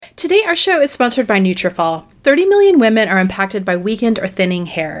Today, our show is sponsored by Nutrafol. 30 million women are impacted by weakened or thinning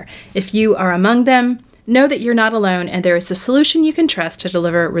hair. If you are among them, know that you're not alone and there is a solution you can trust to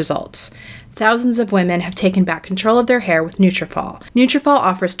deliver results. Thousands of women have taken back control of their hair with Nutrafol. Nutrafol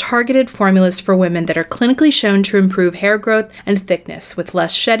offers targeted formulas for women that are clinically shown to improve hair growth and thickness with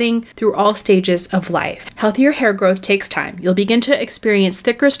less shedding through all stages of life. Healthier hair growth takes time. You'll begin to experience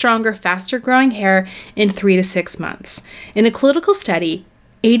thicker, stronger, faster growing hair in 3 to 6 months. In a clinical study,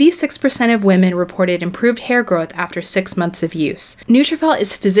 86% of women reported improved hair growth after 6 months of use. Nutrafol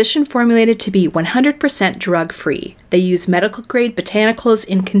is physician formulated to be 100% drug-free. They use medical-grade botanicals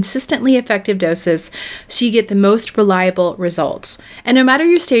in consistently effective doses, so you get the most reliable results. And no matter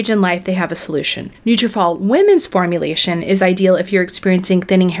your stage in life, they have a solution. Nutrafol Women's formulation is ideal if you're experiencing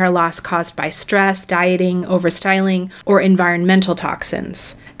thinning hair loss caused by stress, dieting, overstyling, or environmental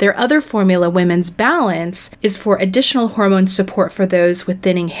toxins. Their other formula, Women's Balance, is for additional hormone support for those with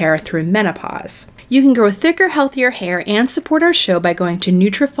thinning hair through menopause. You can grow thicker, healthier hair and support our show by going to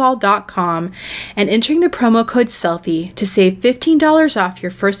Nutrafol.com and entering the promo code SELFIE to save $15 off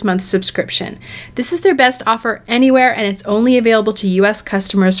your first month's subscription. This is their best offer anywhere, and it's only available to U.S.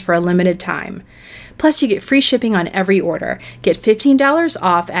 customers for a limited time. Plus, you get free shipping on every order. Get $15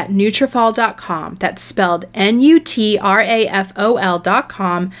 off at Nutrafol.com. That's spelled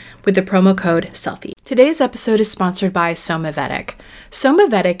Nutrafol.com with the promo code SELFIE. Today's episode is sponsored by Somavedic.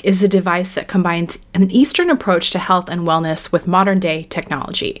 Somavedic is a device that combines an Eastern approach to health and wellness with modern-day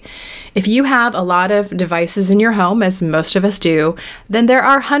technology. If you have a lot of devices in your home, as most of us do, then there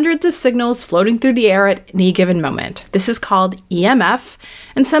are hundreds of signals floating through the air at any given moment. This is called EMF,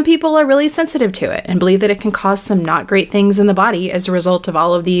 and some people are really sensitive to it and believe that it can cause some not great things in the body as a result of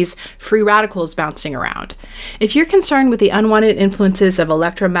all of these free radicals bouncing around. If you're concerned with the unwanted influences of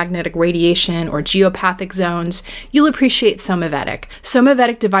electromagnetic radiation or geopathic zones, you'll appreciate Somavedic.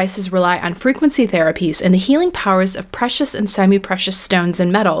 Somavedic devices rely on frequency therapies and the healing powers of precious and semi-precious stones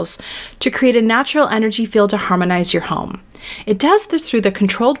and metals to create a natural energy field to harmonize your home. It does this through the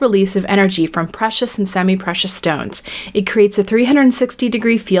controlled release of energy from precious and semi-precious stones. It creates a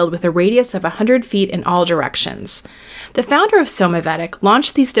 360-degree field with a radius of 100 feet in all directions. The founder of Somavedic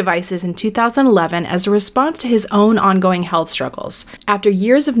launched these devices in 2011 as a response to his own ongoing health struggles. After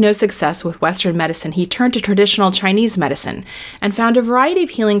years of no success with Western medicine, he turned to traditional Chinese medicine and found a variety of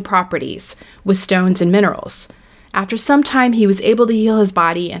healing properties with stones and minerals. After some time, he was able to heal his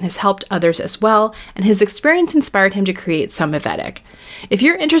body and has helped others as well, and his experience inspired him to create Somavedic. If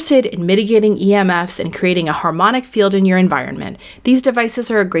you're interested in mitigating EMFs and creating a harmonic field in your environment, these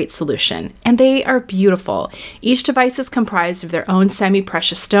devices are a great solution, and they are beautiful. Each device is comprised of their own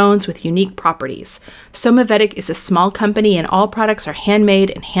semi-precious stones with unique properties. Somavedic is a small company, and all products are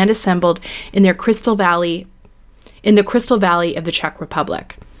handmade and hand-assembled in the Crystal Valley of the Czech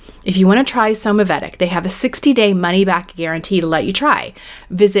Republic. If you want to try Somavedic, they have a 60-day money-back guarantee to let you try.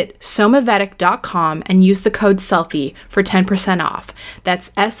 Visit Somavedic.com and use the code SELFIE for 10% off.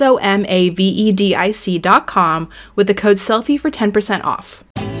 That's Somavedic.com with the code SELFIE for 10% off.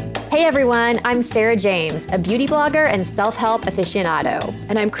 Hey everyone, I'm Sarah James, a beauty blogger and self-help aficionado.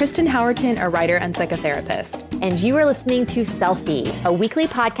 And I'm Kristen Howerton, a writer and psychotherapist. And you are listening to Selfie, a weekly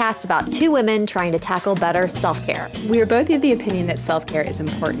podcast about two women trying to tackle better self-care. We are both of the opinion that self-care is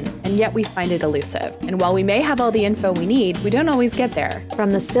important, and yet we find it elusive. And while we may have all the info we need, we don't always get there.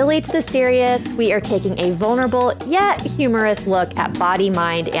 From the silly to the serious, we are taking a vulnerable yet humorous look at body,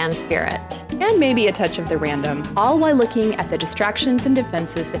 mind, and spirit. And maybe a touch of the random, all while looking at the distractions and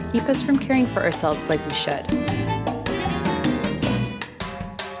defenses that keep us from caring for ourselves like we should.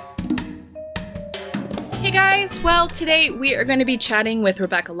 Hey guys, well today we are going to be chatting with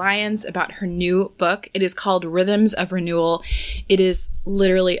Rebecca Lyons about her new book. It is called Rhythms of Renewal. It is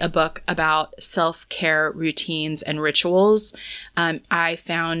literally a book about self-care routines and rituals. I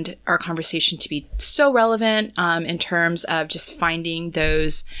found our conversation to be so relevant in terms of just finding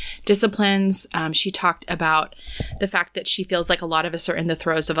those disciplines. She talked about the fact that she feels like a lot of us are in the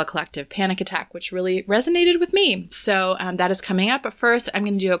throes of a collective panic attack, which really resonated with me. So that is coming up. But first, I'm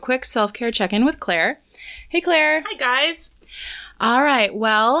going to do a quick self-care check-in with Claire. Hey, Claire. Hi, guys. All right.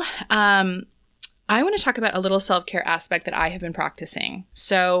 Well, I want to talk about a little self-care aspect that I have been practicing.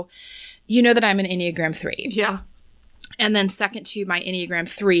 So you know that I'm an Enneagram 3. Yeah. And then second to my Enneagram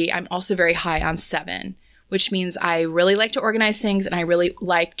 3, I'm also very high on 7, which means I really like to organize things and I really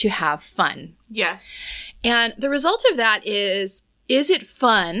like to have fun. Yes. And the result of that is it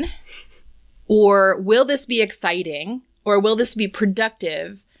fun, or will this be exciting, or will this be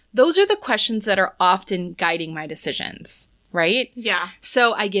productive? Those are the questions that are often guiding my decisions. right? Yeah.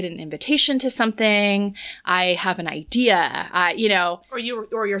 So I get an invitation to something. I have an idea, Or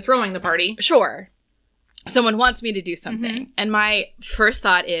you're throwing the party. Sure. Someone wants me to do something. And my first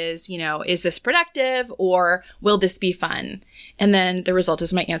thought is, is this productive or will this be fun? And then the result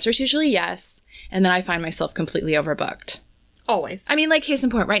is my answer is usually yes. And then I find myself completely overbooked. Always. I mean, like case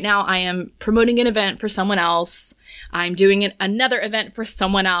in point, right now I am promoting an event for someone else. I'm doing another event for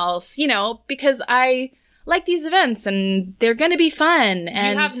someone else, because I like these events and they're going to be fun.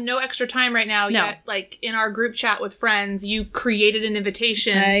 And you have no extra time right now. No. Yet, like in our group chat with friends, you created an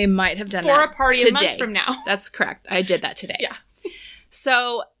invitation. I might have done for that a party today. a month from now. That's correct. I did that today. Yeah.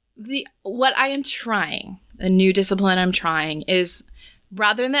 So what I am trying, a new discipline I'm trying is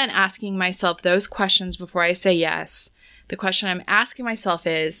rather than asking myself those questions before I say yes, the question I'm asking myself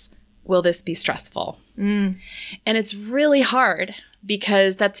is, will this be stressful? And it's really hard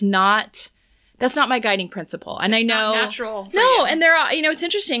because that's not my guiding principle. And I know not natural for no, you. and there are, it's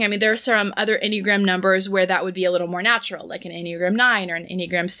interesting. I mean, there are some other Enneagram numbers where that would be a little more natural, like an Enneagram 9 or an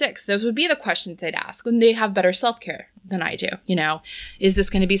Enneagram 6. Those would be the questions they'd ask when they have better self-care than I do. Is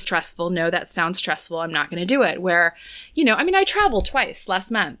this going to be stressful? No, that sounds stressful. I'm not going to do it. Where, I traveled twice last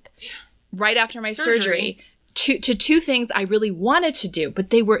month, right after my surgery to two things I really wanted to do, but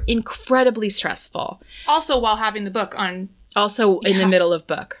they were incredibly stressful. Also while having the book on. Also in the middle of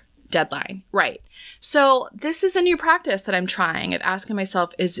book deadline. Right. So this is a new practice that I'm trying of asking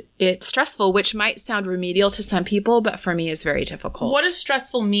myself, is it stressful? Which might sound remedial to some people, but for me is very difficult. What does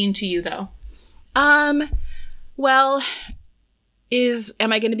stressful mean to you though? Well,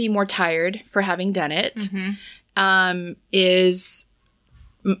 am I going to be more tired for having done it? Are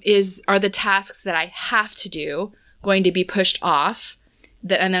the tasks that I have to do going to be pushed off?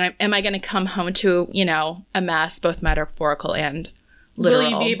 And then am I going to come home to, a mess, both metaphorical and literal?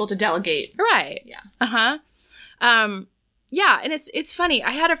 Will you be able to delegate? Right. Yeah. Yeah. And it's funny. I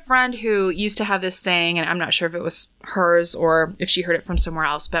had a friend who used to have this saying, and I'm not sure if it was hers or if she heard it from somewhere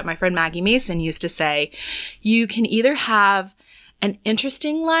else, but my friend Maggie Mason used to say, you can either have an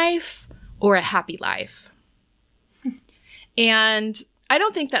interesting life or a happy life. And I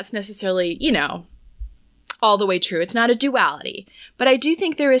don't think that's necessarily, all the way true. It's not a duality. But I do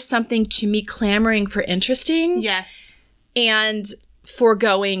think there is something to me clamoring for interesting. Yes. And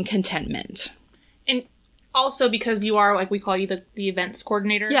foregoing contentment. And also because you are, like, we call you the events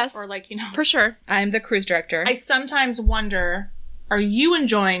coordinator. Yes. Or For sure. I'm the cruise director. I sometimes wonder, are you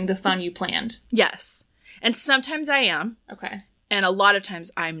enjoying the fun you planned? Yes. And sometimes I am. Okay. And a lot of times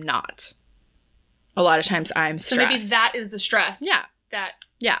I'm not. A lot of times I'm stressed. So maybe that is the stress. Yeah. That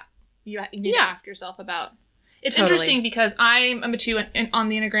Yeah. you need to ask yourself about. It's Totally. interesting because I'm a 2 on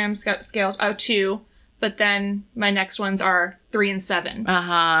the Enneagram scale, 2, but then my next ones are 3 and 7.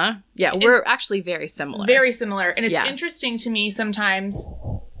 Uh-huh. Yeah, we're actually very similar. Very similar. And it's interesting to me sometimes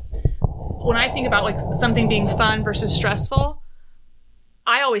when I think about, like, something being fun versus stressful,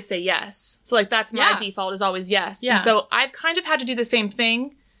 I always say yes. So, like, that's my default is always yes. Yeah. And so I've kind of had to do the same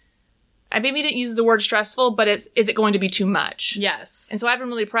thing. I maybe didn't use the word stressful, but is it going to be too much? Yes. And so I've been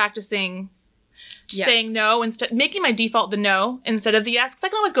really practicing saying no instead, making my default the no instead of the yes, because I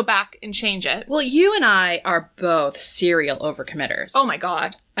can always go back and change it. Well, you and I are both serial overcommitters. Oh my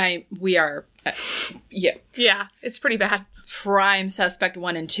God. We are, Yeah, it's pretty bad. Prime suspect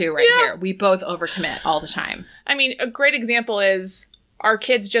 1 and 2 here. We both overcommit all the time. I mean, a great example is our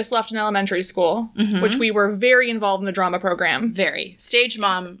kids just left an elementary school, which we were very involved in the drama program. Very. Stage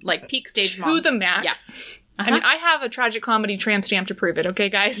mom, like peak stage mom. To the max. Yeah. I mean, I have a tragic comedy tramp stamp to prove it, okay,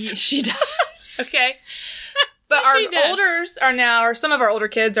 guys? She does. Okay. But some of our older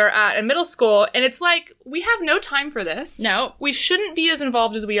kids are at a middle school, and it's like, we have no time for this. No. We shouldn't be as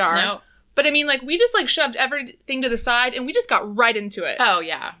involved as we are. No. But I mean, like, we just, like, shoved everything to the side, and we just got right into it. Oh,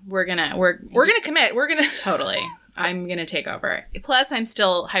 yeah. We're gonna commit. We're gonna... Totally. I'm gonna take over. Plus, I'm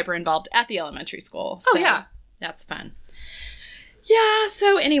still hyper involved at the elementary school. So yeah. That's fun. Yeah,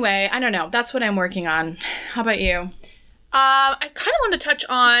 so anyway, I don't know. That's what I'm working on. How about you? I kind of want to touch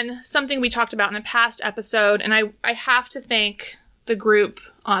on something we talked about in a past episode, and I have to thank the group,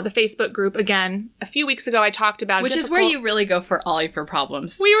 the Facebook group again. A few weeks ago, I talked about which is where you really go for all of your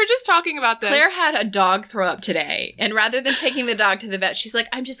problems. We were just talking about this. Claire had a dog throw up today, and rather than taking the dog to the vet, she's like,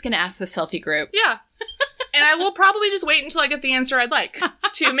 I'm just going to ask the selfie group. Yeah. And I will probably just wait until I get the answer I'd like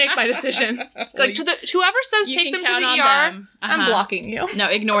to make my decision. Like, whoever says take them to the ER, I'm blocking you. No,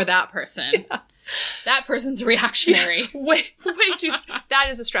 ignore that person. Yeah. That person's reactionary. way too. That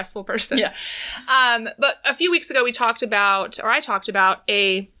is a stressful person. Yes. But a few weeks ago, I talked about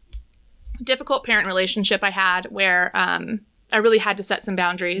a difficult parent relationship I had where I really had to set some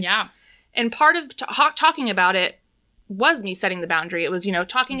boundaries. Yeah. And part of talking about it was me setting the boundary. It was,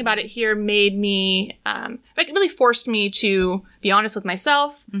 talking about it here made me, it really forced me to be honest with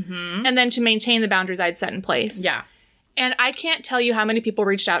myself and then to maintain the boundaries I'd set in place. Yeah. And I can't tell you how many people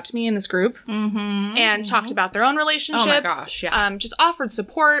reached out to me in this group and talked about their own relationships. Oh my gosh, yeah. Just offered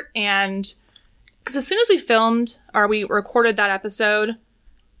support. And because as soon as we filmed or we recorded that episode,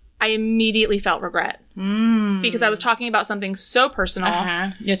 I immediately felt regret because I was talking about something so personal.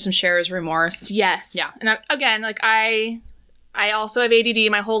 You had some sharer's remorse. Yes. Yeah. And again, like I also have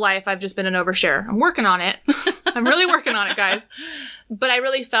ADD. My whole life, I've just been an overshare. I'm working on it. I'm really working on it, guys. But I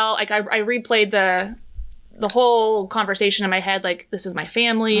really felt like I replayed the whole conversation in my head. Like, this is my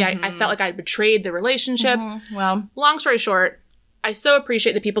family. I felt like I betrayed the relationship. Well, long story short, I so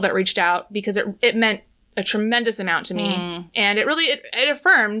appreciate the people that reached out because it meant a tremendous amount to me. And it really, it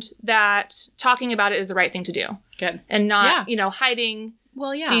affirmed that talking about it is the right thing to do. Good. And not, hiding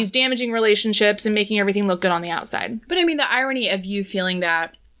these damaging relationships and making everything look good on the outside. But I mean, the irony of you feeling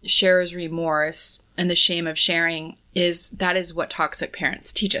that sharer's remorse and the shame of sharing that is what toxic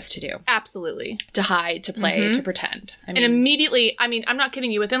parents teach us to do. Absolutely. To hide, to play, to pretend. And immediately, I'm not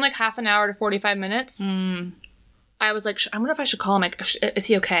kidding you, within like half an hour to 45 minutes, I was like, I wonder if I should call him. Like, is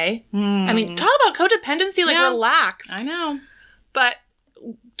he okay? I mean, talk about codependency. Like, relax. I know. But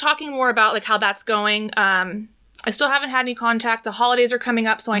talking more about like how that's going, I still haven't had any contact. The holidays are coming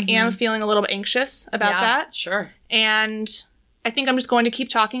up, so I am feeling a little bit anxious about that. Sure. And I think I'm just going to keep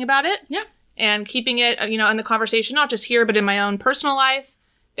talking about it. Yeah. And keeping it, in the conversation, not just here, but in my own personal life.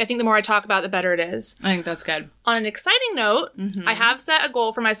 I think the more I talk about it, the better it is. I think that's good. On an exciting note, I have set a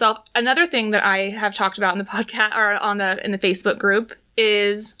goal for myself. Another thing that I have talked about in the podcast or in the Facebook group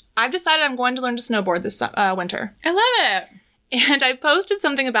is I've decided I'm going to learn to snowboard this winter. I love it. And I posted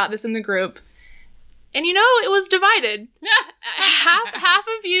something about this in the group. And it was divided. half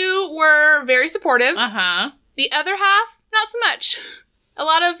of you were very supportive. The other half, not so much. A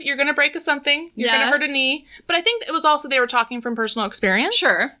lot of, you're going to break something, you're going to hurt a knee. But I think it was also they were talking from personal experience.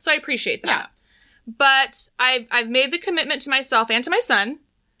 Sure. So I appreciate that. Yeah. But I've made the commitment to myself and to my son.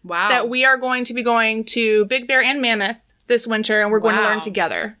 Wow. That we are going to be going to Big Bear and Mammoth this winter, and we're going to learn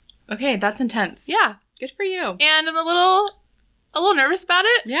together. Okay, that's intense. Yeah. Good for you. And I'm a little nervous about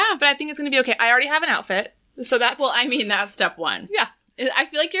it. Yeah. But I think it's going to be okay. I already have an outfit. So that's... Well, that's step one. Yeah. I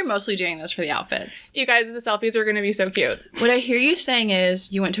feel like you're mostly doing this for the outfits. You guys, the selfies are going to be so cute. What I hear you saying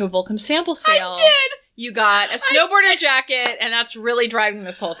is you went to a Volcom sample sale. I did! You got a snowboarder jacket, and that's really driving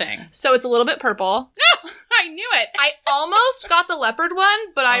this whole thing. So it's a little bit purple. I knew it. I almost got the leopard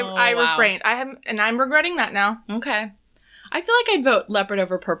one, but I refrained. I'm regretting that now. Okay. I feel like I'd vote leopard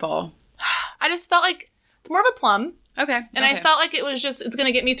over purple. I just felt like it's more of a plum. Okay. And I felt like it's going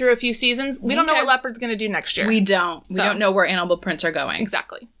to get me through a few seasons. We don't know what leopard's going to do next year. We don't. We don't know where animal prints are going.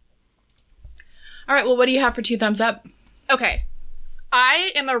 Exactly. All right. Well, what do you have for 2 thumbs up? Okay.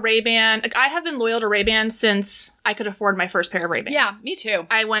 I am a Ray-Ban. Like, I have been loyal to Ray-Ban since I could afford my first pair of Ray-Bans. Yeah, me too.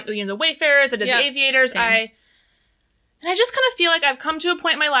 I went, the Wayfarers. I did the Aviators. Same. And I just kind of feel like I've come to a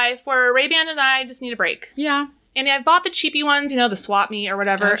point in my life where Ray-Ban and I just need a break. Yeah. And I bought the cheapy ones, the Swap Me or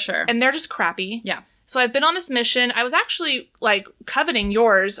whatever. Oh, sure. And they're just crappy. Yeah. So I've been on this mission. I was actually, coveting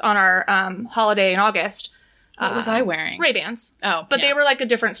yours on our holiday in August. What was I wearing? Ray-Bans. Oh, But they were, a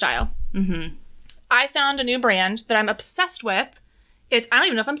different style. Mm-hmm. I found a new brand that I'm obsessed with. I don't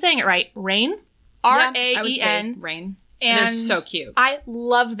even know if I'm saying it right. Rain? R-A-E-N. I would say Rain. And they're so cute. I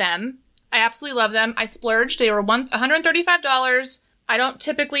love them. I absolutely love them. I splurged. They were $135. I don't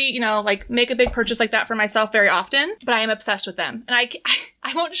typically, make a big purchase like that for myself very often, but I am obsessed with them. And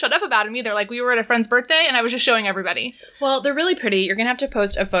I won't shut up about them either. We were at a friend's birthday and I was just showing everybody. Well, they're really pretty. You're going to have to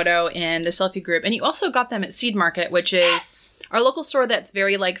post a photo in the selfie group. And you also got them at Seed Market, which is our local store that's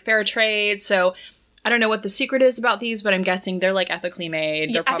very fair trade. So I don't know what the secret is about these, but I'm guessing they're ethically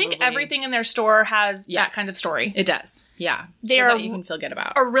made. They're probably... I think everything in their store has that kind of story. It does. Yeah. That you can feel good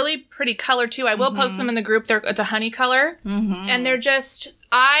about. A really pretty color too. I will post them in the group. It's a honey color. Mm-hmm. And they're just,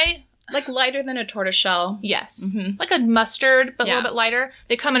 lighter than a tortoiseshell. Yes. Mm-hmm. Like a mustard, but a little bit lighter.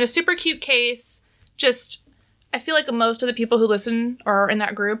 They come in a super cute case. Just, I feel like most of the people who listen or are in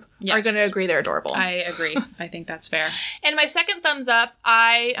that group are going to agree they're adorable. I agree. I think that's fair. And my second thumbs up,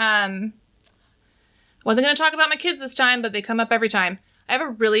 I wasn't going to talk about my kids this time, but they come up every time. I have a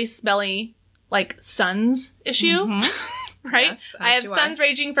really smelly, sons issue. Mm-hmm. Right? Yes, I have sons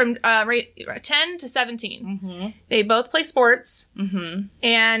ranging from 10 to 17. Mm-hmm. They both play sports. Mm-hmm.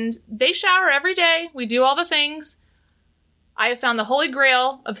 And they shower every day. We do all the things. I have found the holy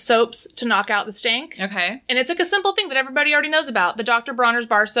grail of soaps to knock out the stank. Okay. And it's a simple thing that everybody already knows about. The Dr. Bronner's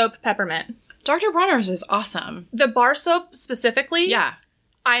bar soap peppermint. Dr. Bronner's is awesome. The bar soap specifically. Yeah.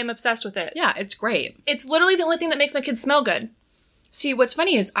 I am obsessed with it. Yeah, it's great. It's literally the only thing that makes my kids smell good. See, what's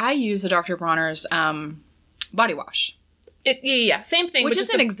funny is I use the Dr. Bronner's body wash. Yeah, same thing. Which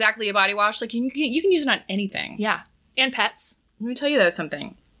isn't exactly a body wash. Like, you can use it on anything. Yeah, and pets. Let me tell you, though,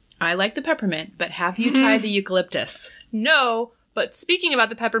 something. I like the peppermint, but have you tried the eucalyptus? No, but speaking about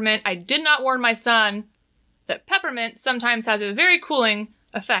the peppermint, I did not warn my son that peppermint sometimes has a very cooling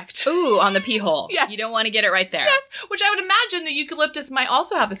effect. Ooh, on the pee hole. Yes. You don't want to get it right there. Yes, which I would imagine the eucalyptus might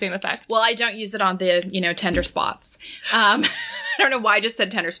also have the same effect. Well, I don't use it on the, tender spots. I don't know why I just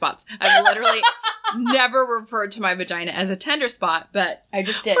said tender spots. I've literally never referred to my vagina as a tender spot, but I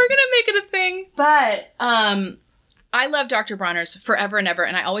just did. We're going to make it a thing. But I love Dr. Bronner's forever and ever,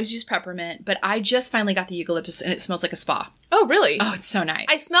 and I always use peppermint, but I just finally got the eucalyptus, and it smells like a spa. Oh, really? Oh, it's so nice.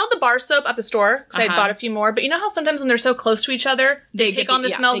 I smelled the bar soap at the store because I bought a few more, but you know how sometimes when they're so close to each other, they take on the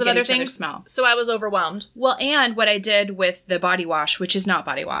smells of other things? Smell. So I was overwhelmed. Well, and what I did with the body wash, which is not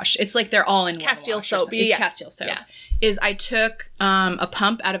body wash, it's like they're all in one Castile wash. soap. It's Castile soap. Yeah. Is I took a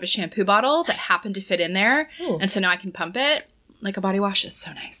pump out of a shampoo bottle that happened to fit in there, and so now I can pump it like a body wash. It's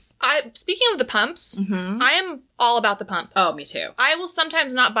so nice. Speaking of the pumps, I am all about the pump. Oh, me too. I will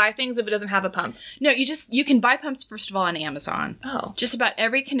sometimes not buy things if it doesn't have a pump. No, you can buy pumps first of all on Amazon. Oh. Just about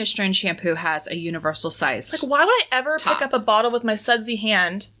every conditioner and shampoo has a universal size. Like, why would I ever pick up a bottle with my sudsy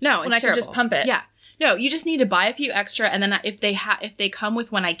hand when I terrible. could just pump it? Yeah. No, you just need to buy a few extra, and then if they come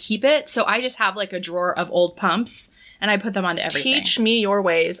with one, I keep it. So I just have like a drawer of old pumps, and I put them onto everything. Teach me your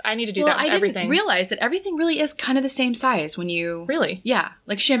ways. I need to do that with everything. I didn't realize that everything really is kind of the same size when you... Really? Yeah,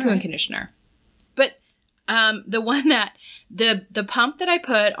 like shampoo and conditioner. But the one that... The pump that I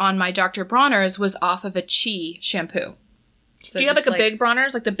put on my Dr. Bronner's was off of a Chi shampoo. So do you have like a big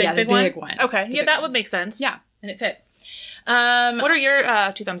Bronner's? Like the big one? the big one. Okay. Yeah, that would make sense. Yeah, and it fit. What are your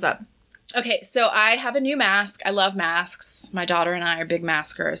 2 thumbs up? Okay, so I have a new mask. I love masks. My daughter and I are big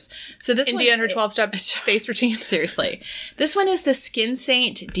maskers. So this India and her 12-step face routine. Seriously. This one is the Skin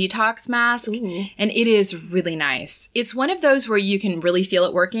Saint Detox Mask, and it is really nice. It's one of those where you can really feel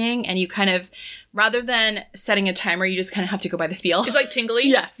it working, and you kind of, rather than setting a timer, you just kind of have to go by the feel. It's like tingly?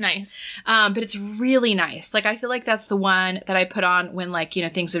 Yes. Nice. But it's really nice. Like, I feel like that's the one that I put on when, like,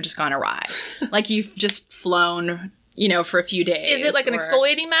 things have just gone awry. Like, you've just flown... for a few days. Is it like an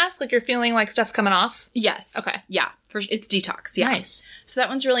exfoliating mask? Like you're feeling like stuff's coming off? Yes. Okay. Yeah. It's detox. Yeah. Nice. So that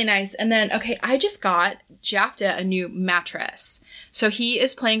one's really nice. And then, I just got Jafta a new mattress. So he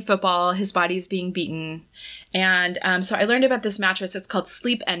is playing football. His body's being beaten. And so I learned about this mattress. It's called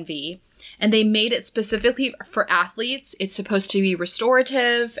Sleep Envy. And they made it specifically for athletes. It's supposed to be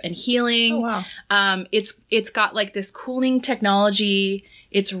restorative and healing. Oh, wow. It's got like this cooling technology.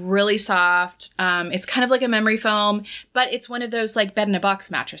 It's really soft. It's kind of like a memory foam, but it's one of those like bed-in-a-box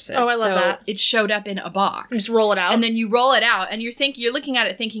mattresses. Oh, I love that. It showed up in a box. Just roll it out. And then you roll it out, and you're looking at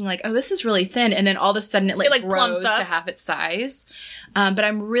it thinking like, oh, this is really thin. And then all of a sudden it grows plumps up to half its size. But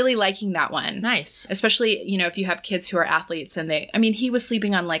I'm really liking that one. Nice. Especially, if you have kids who are athletes and he was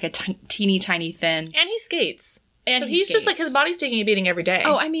sleeping on like a teeny tiny thin. And he skates. And so he's just like, his body's taking a beating every day.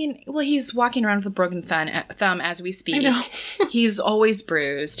 Oh, he's walking around with a broken thumb as we speak. I know. He's always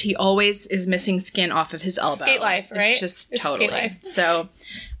bruised. He always is missing skin off of his elbow. Skate life, right? It's just totally. Skate life. So,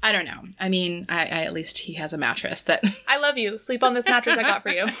 I don't know. I at least he has a mattress that... I love you. Sleep on this mattress I got for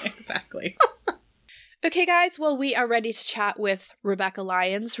you. Exactly. Okay, guys. Well, we are ready to chat with Rebecca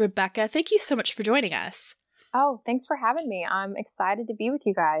Lyons. Rebecca, thank you so much for joining us. Oh, thanks for having me. I'm excited to be with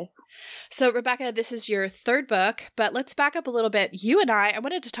you guys. So, Rebecca, this is your 3rd book, but let's back up a little bit. You and I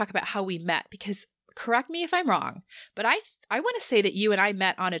wanted to talk about how we met because, correct me if I'm wrong, but I want to say that you and I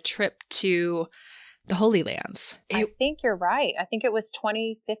met on a trip to the Holy Lands. I think you're right. I think it was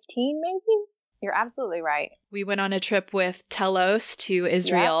 2015, maybe? You're absolutely right. We went on a trip with Telos to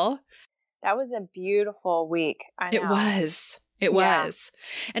Israel. Yep. That was a beautiful week. I know. It was. It was.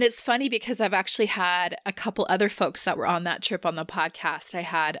 And it's funny because I've actually had a couple other folks that were on that trip on the podcast. I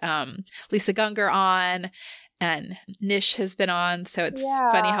had Lisa Gunger on, and Nish has been on. So it's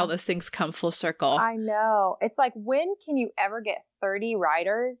funny how those things come full circle. I know. It's like, when can you ever get 30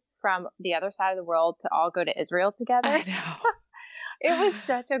 writers from the other side of the world to all go to Israel together? I know. It was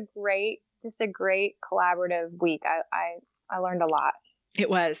such a great collaborative week. I learned a lot. It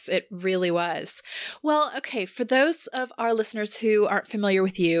was. It really was. Well, okay. For those of our listeners who aren't familiar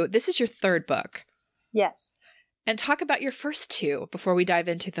with you, this is your 3rd book. Yes. And talk about your first 2 before we dive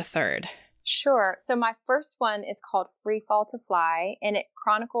into the 3rd. Sure. So my first one is called Free Fall to Fly, and it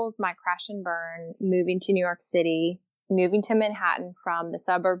chronicles my crash and burn, moving to New York City, moving to Manhattan from the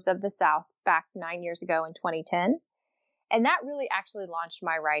suburbs of the South back 9 years ago in 2010. And that really actually launched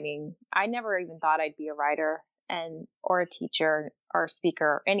my writing. I never even thought I'd be a writer. or a teacher or a speaker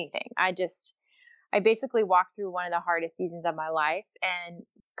or anything. I basically walked through one of the hardest seasons of my life, and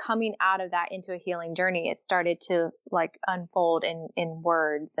coming out of that into a healing journey, it started to like unfold in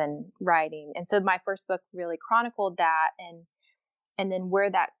words and writing. And so my first book really chronicled that, and then where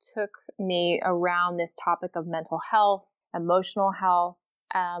that took me around this topic of mental health, emotional health,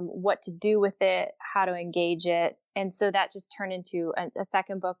 what to do with it, how to engage it. And so that just turned into a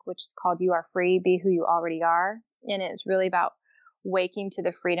second book, which is called You Are Free, Be Who You Already Are. And it's really about waking to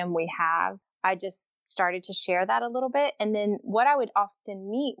the freedom we have. I just started to share that a little bit. And then what I would often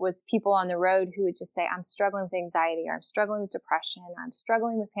meet was people on the road who would just say, I'm struggling with anxiety, or I'm struggling with depression, or I'm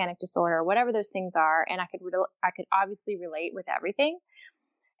struggling with panic disorder, or whatever those things are. And I could obviously relate with everything.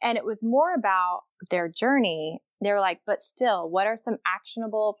 And it was more about their journey. They were like, but still, what are some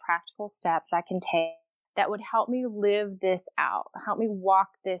actionable, practical steps I can take that would help me live this out, help me walk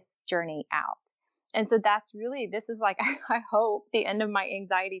this journey out? And so this is like, I hope, the end of my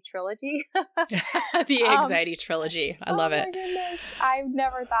anxiety trilogy. The anxiety trilogy. I love it. Oh my goodness. I've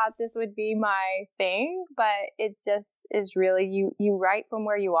never thought this would be my thing, but it's just is really, you write from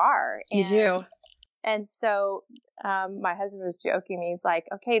where you are. You do. And so my husband was joking me. He's like,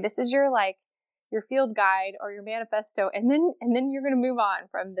 okay, this is your field guide or your manifesto. And then you're going to move on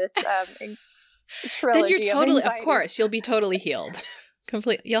from this trilogy. Then you're totally, of of course, you'll be totally healed.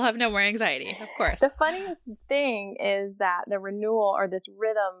 Complete. You'll have no more anxiety, of course. The funniest thing is that the renewal or this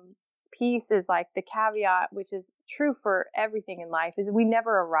rhythm piece is like the caveat, which is true for everything in life, is we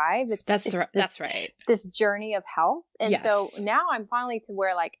never arrive. That's right. This journey of health. And yes. So now I'm finally to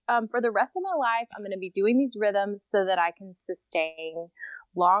where for the rest of my life, I'm going to be doing these rhythms so that I can sustain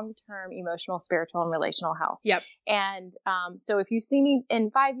long-term emotional, spiritual, and relational health. Yep. And so if you see me in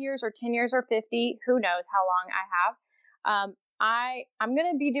 5 years or 10 years or 50, who knows how long I have, I'm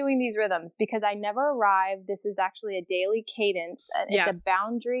going to be doing these rhythms because I never arrive. This is actually a daily cadence. It's a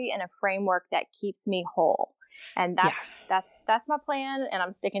boundary and a framework that keeps me whole. And that's my plan, and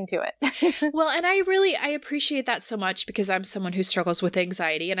I'm sticking to it. Well, and I appreciate that so much because I'm someone who struggles with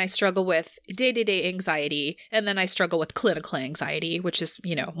anxiety, and I struggle with day-to-day anxiety, and then I struggle with clinical anxiety, which is,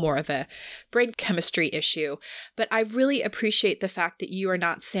 more of a brain chemistry issue. But I really appreciate the fact that you are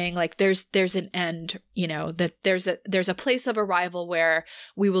not saying like there's an end, that there's a place of arrival where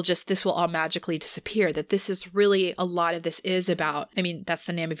this will all magically disappear, that this is really a lot of this is about, that's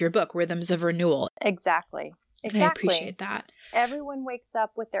the name of your book, Rhythms of Renewal. Exactly. And I appreciate that. Everyone wakes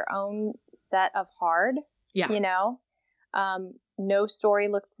up with their own set of hard, no story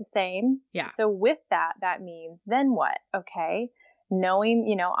looks the same. Yeah. So with that means then what? Okay. Knowing,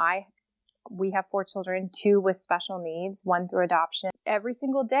 we have 4 children, 2 with special needs, 1 through adoption. Every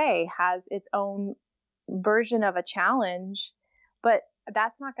single day has its own version of a challenge, but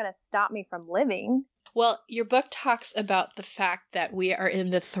that's not going to stop me from living. Well, your book talks about the fact that we are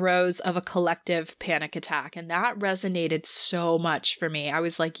in the throes of a collective panic attack, and that resonated so much for me. I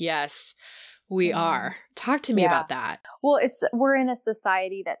was like, yes, we are. Talk to me about that. Well, we're in a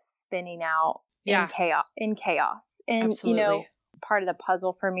society that's spinning out in chaos. And, absolutely. Part of the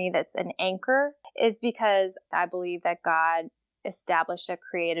puzzle for me that's an anchor is because I believe that God established a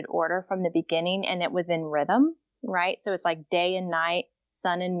created order from the beginning, and it was in rhythm, right? So it's like day and night,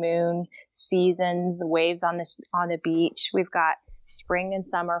 sun and moon, seasons, waves on the beach. We've got spring and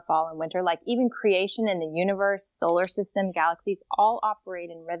summer, fall and winter, like even creation in the universe, solar system, galaxies, all operate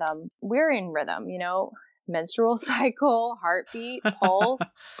in rhythm. We're in rhythm, menstrual cycle, heartbeat, pulse,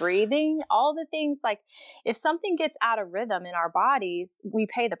 breathing, all the things. Like if something gets out of rhythm in our bodies, we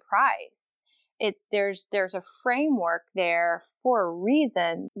pay the price. There's a framework there for a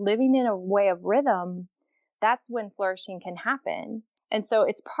reason. Living in a way of rhythm, that's when flourishing can happen. And so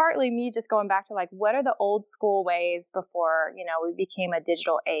it's partly me just going back to like, what are the old school ways before, we became a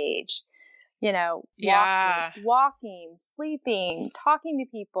digital age? Walking, sleeping, talking to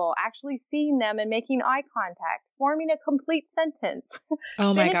people, actually seeing them and making eye contact, forming a complete sentence.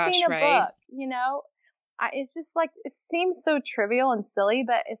 Oh my gosh, right. Book, it's just like, it seems so trivial and silly,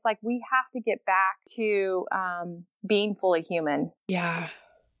 but it's like, we have to get back to being fully human. Yeah.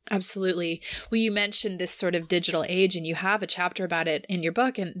 Absolutely. Well, you mentioned this sort of digital age, and you have a chapter about it in your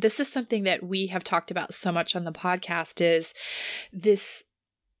book. And this is something that we have talked about so much on the podcast is this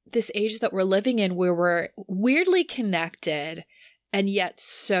age that we're living in where we're weirdly connected and yet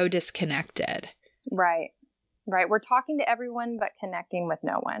so disconnected. Right. We're talking to everyone, but connecting with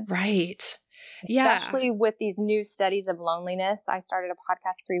no one. Right. Especially with these new studies of loneliness. I started a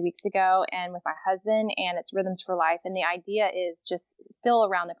podcast 3 weeks ago and with my husband, and it's Rhythms for Life. And the idea is just still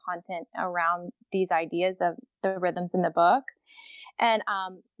around the content around these ideas of the rhythms in the book. And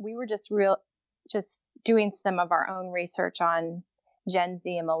we were just just doing some of our own research on Gen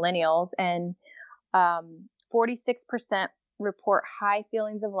Z and millennials, and 46% report high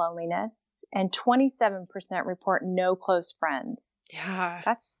feelings of loneliness, and 27% report no close friends. Yeah.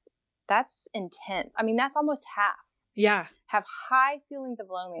 That's intense. I mean, that's almost half. Yeah. Have high feelings of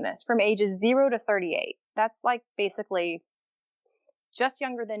loneliness from ages 0 to 38. That's like basically just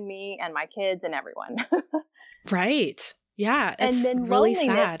younger than me and my kids and everyone. Right. Yeah. And It's then really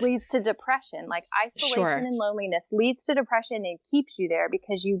loneliness sad. leads to depression. Like isolation Sure. and loneliness leads to depression and keeps you there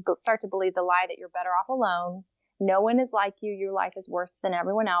because you start to believe the lie that you're better off alone. No one is like you. Your life is worse than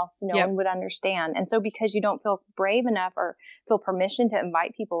everyone else. No Yep. one would understand. And so because you don't feel brave enough or feel permission to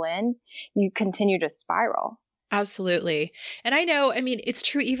invite people in, you continue to spiral. Absolutely. And I know, I mean, it's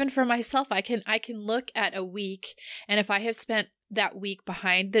true even for myself. I can look at a week, and if I have spent that week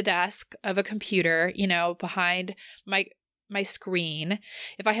behind the desk of a computer, behind my screen,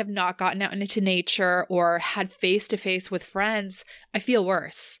 if I have not gotten out into nature or had face-to-face with friends, I feel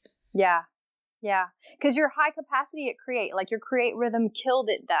worse. Yeah. Yeah. Because your high capacity at create, like your create rhythm killed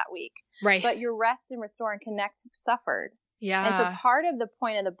it that week. Right. But your rest and restore and connect suffered. Yeah. And so part of the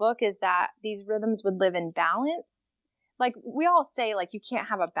point of the book is that these rhythms would live in balance. Like we all say, like, you can't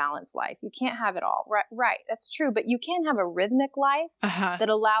have a balanced life. You can't have it all. Right. That's true. But you can have a rhythmic life that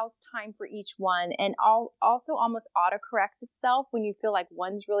allows time for each one and also almost autocorrects itself when you feel like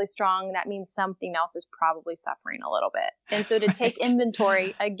one's really strong. That means something else is probably suffering a little bit. And so to take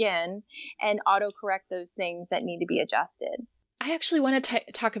inventory again and autocorrect those things that need to be adjusted. I actually want to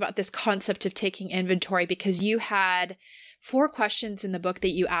talk about this concept of taking inventory because you had 4 questions in the book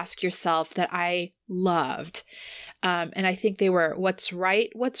that you ask yourself that I loved. And I think they were, what's right,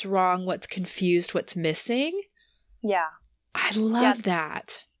 what's wrong, what's confused, what's missing. Yeah. I love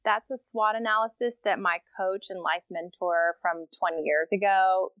that. That's a SWOT analysis that my coach and life mentor from 20 years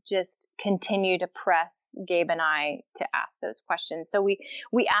ago just continue to press Gabe and I to ask those questions. So we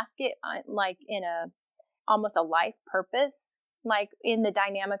ask it like in almost a life purpose. Like in the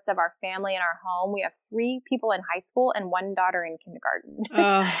dynamics of our family and our home, we have 3 people in high school and 1 daughter in kindergarten.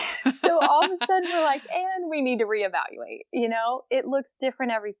 Oh. So all of a sudden we're like, and we need to reevaluate, it looks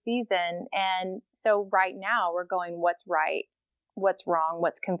different every season. And so right now we're going, what's right, what's wrong,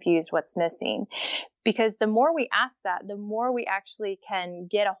 what's confused, what's missing? Because the more we ask that, the more we actually can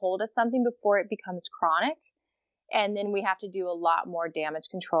get a hold of something before it becomes chronic. And then we have to do a lot more damage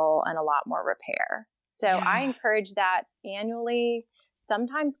control and a lot more repair. So Yeah. I encourage that annually,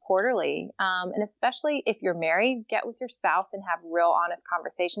 sometimes quarterly. And especially if you're married, get with your spouse and have real honest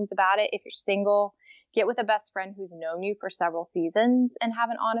conversations about it. If you're single, get with a best friend who's known you for several seasons and have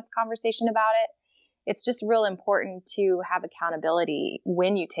an honest conversation about it. It's just real important to have accountability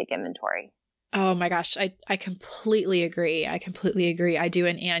when you take inventory. Oh my gosh. I completely agree. I do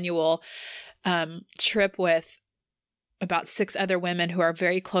an annual trip with about 6 other women who are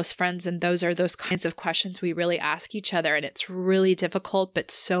very close friends. And those are those kinds of questions we really ask each other. And it's really difficult, but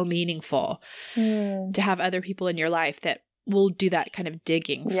so meaningful to have other people in your life that will do that kind of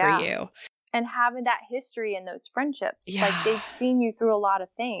digging for you. And having that history in those friendships, Yeah. like they've seen you through a lot of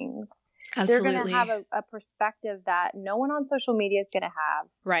things. Absolutely. They're going to have a perspective that no one on social media is going to have.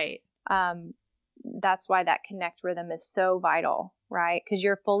 Right. That's why that connect rhythm is so vital, right? Because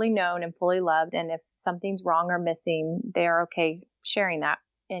you're fully known and fully loved. And if something's wrong or missing, they're okay sharing that.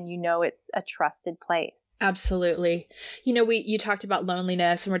 And it's a trusted place. Absolutely. You talked about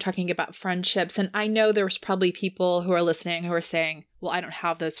loneliness and we're talking about friendships. And I know there's probably people who are listening who are saying, well, I don't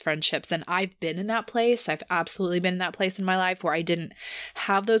have those friendships. And I've been in that place. I've absolutely been in that place in my life where I didn't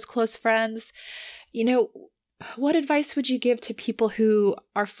have those close friends. What advice would you give to people who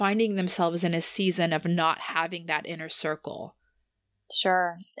are finding themselves in a season of not having that inner circle?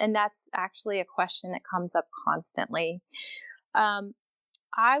 Sure. And that's actually a question that comes up constantly.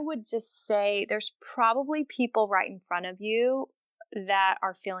 I would just say there's probably people right in front of you that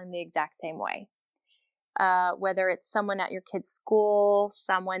are feeling the exact same way. Whether it's someone at your kid's school,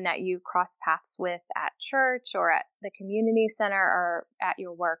 someone that you cross paths with at church or at the community center or at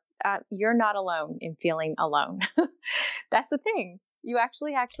your work, you're not alone in feeling alone. That's the thing. You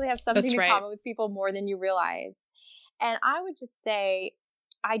actually have something in common with people more than you realize. And I would just say,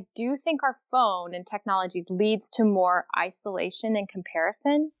 I do think our phone and technology leads to more isolation and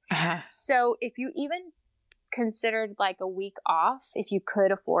comparison. Uh-huh. So if you even considered like a week off, if you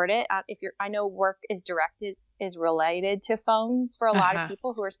could afford it, I know work is related to phones for a lot of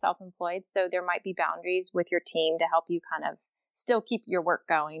people who are self-employed. So there might be boundaries with your team to help you kind of still keep your work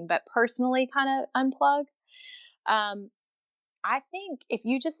going, but personally kind of unplug. I think if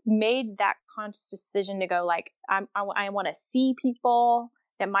you just made that conscious decision to go like, I want to see people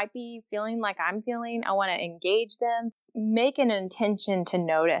that might be feeling like I'm feeling. I want to engage them. Make an intention to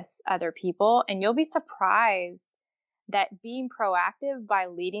notice other people, and you'll be surprised that being proactive by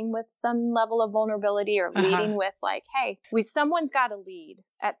leading with some level of vulnerability or leading with like, hey, someone's got to lead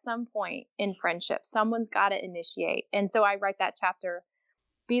at some point in friendship. Someone's got to initiate. And so I write that chapter,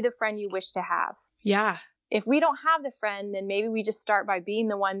 be the friend you wish to have. Yeah. If we don't have the friend, then maybe we just start by being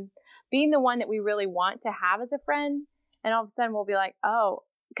the one that we really want to have as a friend. And all of a sudden we'll be like, oh,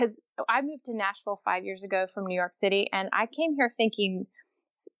 because I moved to Nashville 5 years ago from New York City. And I came here thinking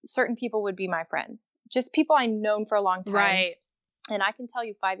certain people would be my friends, just people I've known for a long time. Right. And I can tell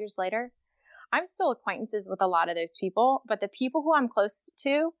you 5 years later, I'm still acquaintances with a lot of those people, but the people who I'm close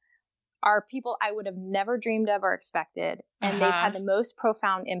to are people I would have never dreamed of or expected. And they've had the most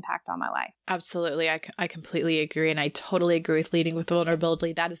profound impact on my life. Absolutely. I completely agree. And I totally agree with leading with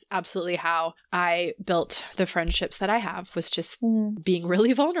vulnerability. That is absolutely how I built the friendships that I have, was just being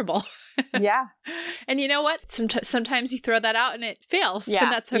really vulnerable. Yeah. And you know what? Sometimes you throw that out and it fails. Yeah.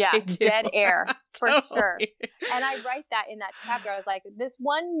 And that's okay too. Dead air for Totally. sure. And I write that in that chapter. I was like, this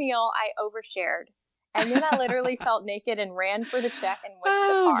one meal I overshared. And then I literally felt naked and ran for the check and went to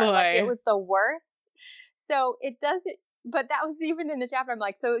the car. Boy. Like, it was the worst. So it doesn't, but that was even in the chapter. I'm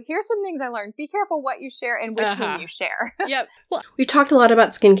like, so here's some things I learned. Be careful what you share and with whom you share. Yep. Well, we've talked a lot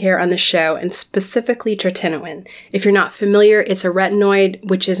about skincare on the show, and specifically tretinoin. If you're not familiar, it's a retinoid,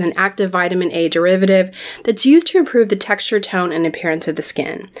 which is an active vitamin A derivative that's used to improve the texture, tone, and appearance of the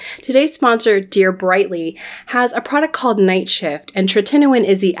skin. Today's sponsor, Dear Brightly, has a product called Night Shift, and tretinoin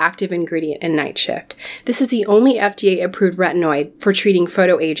is the active ingredient in Night Shift. This is the only FDA-approved retinoid for treating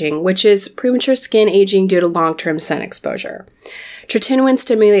photoaging, which is premature skin aging due to long-term sun exposure. Tretinoin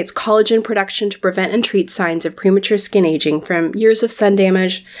stimulates collagen production to prevent and treat signs of premature skin aging from years of sun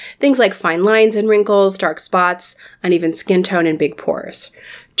damage, things like fine lines and wrinkles, dark spots, uneven skin tone, and big pores.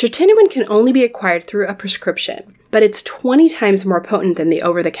 Tretinoin can only be acquired through a prescription, but it's 20 times more potent than the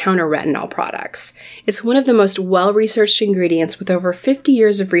over-the-counter retinol products. It's one of the most well-researched ingredients with over 50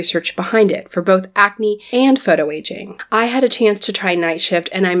 years of research behind it for both acne and photoaging. I had a chance to try Night Shift,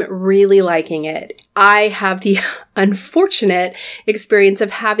 and I'm really liking it. I have the unfortunate experience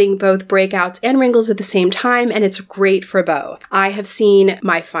of having both breakouts and wrinkles at the same time, and it's great for both. I have seen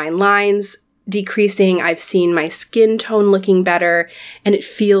my fine lines decreasing, I've seen my skin tone looking better, and it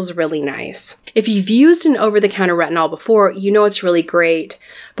feels really nice. If you've used an over-the-counter retinol before, you know it's really great,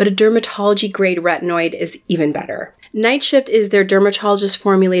 but a dermatology-grade retinoid is even better. Night Shift is their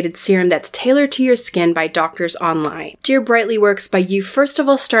dermatologist-formulated serum that's tailored to your skin by doctors online. Dear Brightly works by you first of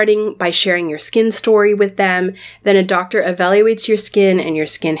all starting by sharing your skin story with them, then a doctor evaluates your skin and your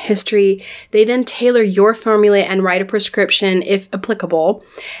skin history. They then tailor your formula and write a prescription if applicable,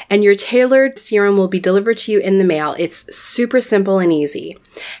 and your tailored serum will be delivered to you in the mail. It's super simple and easy.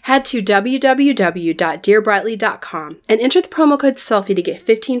 Head to www.dearbrightly.com and enter the promo code SELFIE to get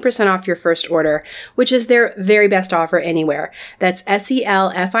 15% off your first order, which is their very best offer anywhere. That's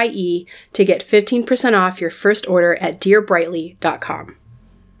SELFIE to get 15% off your first order at dearbrightly.com.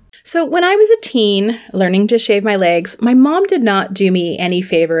 So when I was a teen learning to shave my legs, my mom did not do me any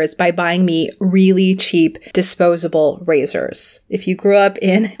favors by buying me really cheap disposable razors. If you grew up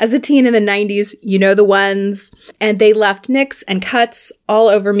as a teen in the 90s, you know the ones, and they left nicks and cuts all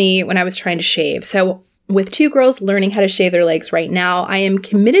over me when I was trying to shave. So with two girls learning how to shave their legs right now, I am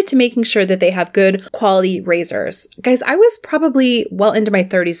committed to making sure that they have good quality razors. Guys, I was probably well into my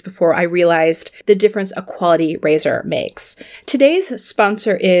 30s before I realized the difference a quality razor makes. Today's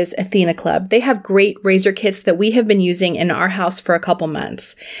sponsor is Athena Club. They have great razor kits that we have been using in our house for a couple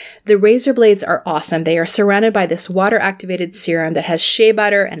months. The razor blades are awesome. They are surrounded by this water-activated serum that has shea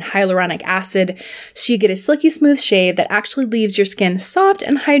butter and hyaluronic acid, so you get a silky smooth shave that actually leaves your skin soft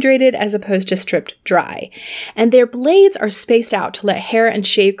and hydrated as opposed to stripped dry. And their blades are spaced out to let hair and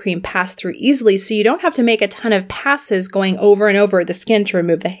shave cream pass through easily, so you don't have to make a ton of passes going over and over the skin to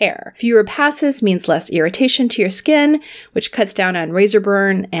remove the hair. Fewer passes means less irritation to your skin, which cuts down on razor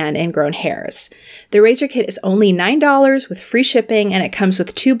burn and ingrown hairs. The razor kit is only $9 with free shipping, and it comes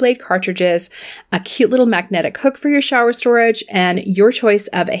with 2 blade cartridges, a cute little magnetic hook for your shower storage, and your choice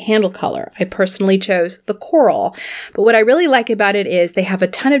of a handle color. I personally chose the coral, but what I really like about it is they have a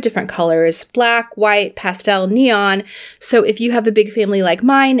ton of different colors: black, white, pastel, neon. So if you have a big family like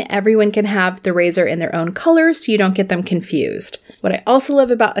mine, everyone can have the razor in their own color so you don't get them confused. What I also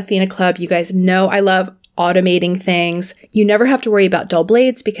love about Athena Club, you guys know I love automating things. You never have to worry about dull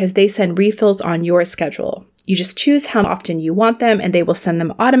blades because they send refills on your schedule. You just choose how often you want them and they will send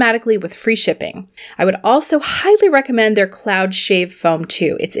them automatically with free shipping. I would also highly recommend their Cloud Shave Foam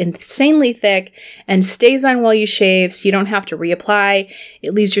too. It's insanely thick and stays on while you shave so you don't have to reapply.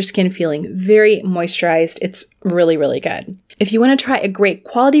 It leaves your skin feeling very moisturized. It's really, really good. If you want to try a great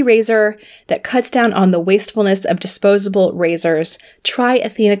quality razor that cuts down on the wastefulness of disposable razors, try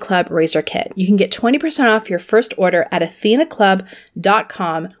Athena Club Razor Kit. You can get 20% off your first order at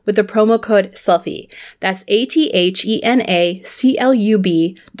athenaclub.com with the promo code SELFIE. That's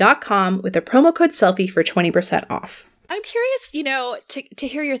ATHENACLUB.com with the promo code SELFIE for 20% off. I'm curious, to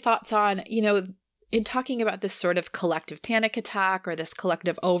hear your thoughts on, in talking about this sort of collective panic attack or this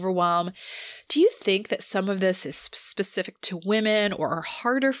collective overwhelm. Do you think that some of this is specific to women or are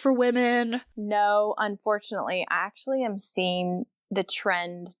harder for women? No, unfortunately, I actually am seeing the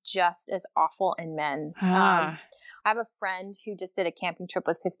trend just as awful in men. I have a friend who just did a camping trip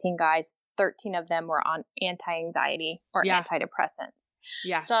with 15 guys. 13 of them were on anti-anxiety or antidepressants.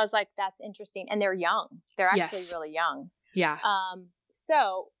 Yeah. So I was like, that's interesting. And they're young. They're actually really young. Yeah.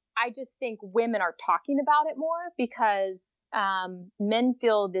 So I just think women are talking about it more because men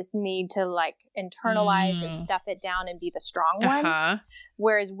feel this need to like internalize and stuff it down and be the strong one.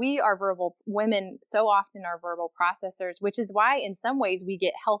 Whereas women so often are verbal processors, which is why in some ways we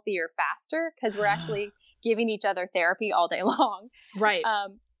get healthier faster because we're actually giving each other therapy all day long. Right.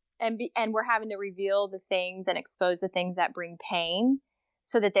 And we're having to reveal the things and expose the things that bring pain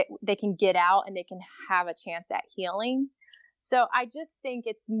so that they can get out and they can have a chance at healing. So I just think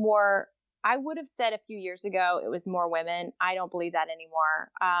it's more, I would have said a few years ago it was more women. I don't believe that anymore.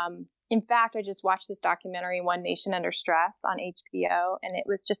 In fact, I just watched this documentary, One Nation Under Stress on HBO, and it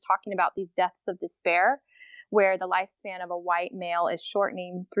was just talking about these deaths of despair, where the lifespan of a white male is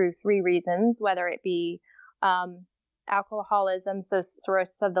shortening through 3 reasons, whether it be alcoholism, so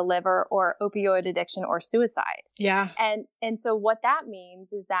cirrhosis of the liver, or opioid addiction, or suicide. Yeah. And so what that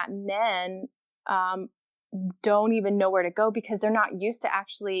means is that men don't even know where to go because they're not used to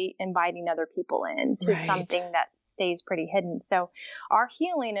actually inviting other people in to something that stays pretty hidden. So our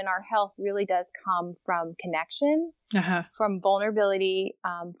healing and our health really does come from connection, from vulnerability,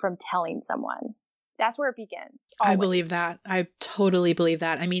 from telling someone. That's where it begins. Always. I believe that. I totally believe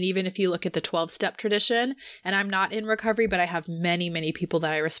that. I mean, even if you look at the 12-step tradition, and I'm not in recovery, but I have many, many people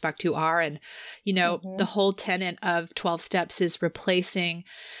that I respect who are. And, the whole tenet of 12 steps is replacing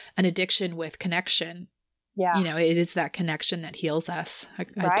an addiction with connection. Yeah. It is that connection that heals us.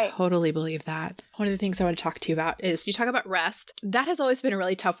 I totally believe that. One of the things I want to talk to you about is you talk about rest. That has always been a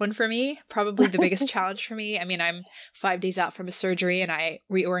really tough one for me. Probably the biggest challenge for me. I mean, I'm 5 days out from a surgery and I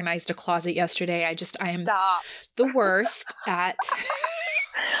reorganized a closet yesterday. I am the worst at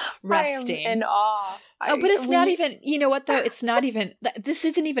resting. I am in awe. But it's not even, you know what though? It's not even, this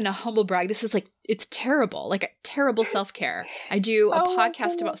isn't even a humble brag. This is it's terrible, like a terrible self-care. I do a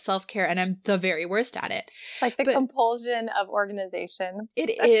podcast about self-care and I'm the very worst at it. Like the compulsion of organization.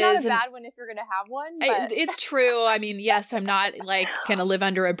 That's not a bad one if you're going to have one. But. It's true. I mean, yes, I'm not going to live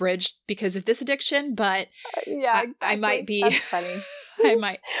under a bridge because of this addiction, but exactly. I might be. That's funny. I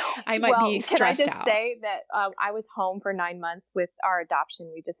might be stressed out. Can I just say that I was home for 9 months with our adoption.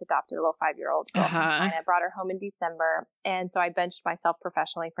 We just adopted a little 5-year-old girl from China. I brought her home in December. And so I benched myself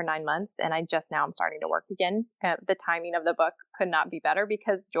professionally for 9 months. And now I'm starting to work again. The timing of the book could not be better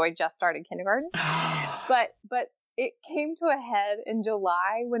because Joy just started kindergarten. But it came to a head in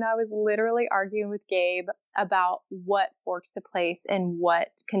July when I was literally arguing with Gabe about what forks to place in what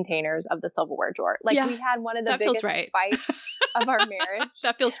containers of the silverware drawer. We had one of the biggest fights of our marriage.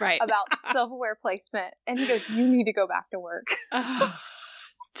 That feels right. About silverware placement. And he goes, you need to go back to work.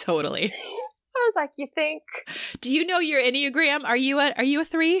 Totally. I was like, you think? Do you know your Enneagram? Are you a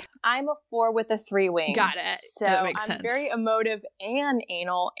 3? I'm a 4 with a 3 wing. Got it. So that makes I'm sense. very emotive and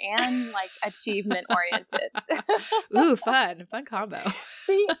anal and achievement oriented. Ooh, fun combo.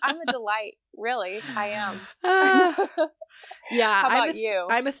 See, I'm a delight. Really, I am. Yeah. How about you?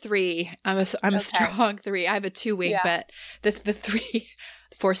 I'm a 3. I'm a strong 3. I have a 2 wing, but the 3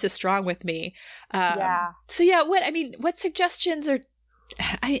 force is strong with me. So what suggestions are?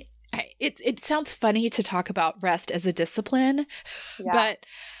 It sounds funny to talk about rest as a discipline, but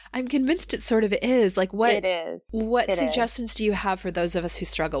I'm convinced it sort of is. It is. What suggestions do you have for those of us who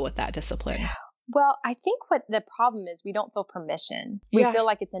struggle with that discipline? Well, I think what the problem is, we don't feel permission. We feel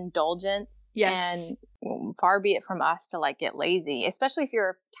like it's indulgence. Yes. And far be it from us to get lazy, especially if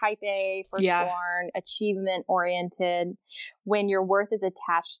you're type A, firstborn, achievement oriented, when your worth is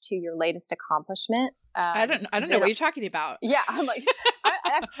attached to your latest accomplishment. I don't know what you're talking about. Yeah. I'm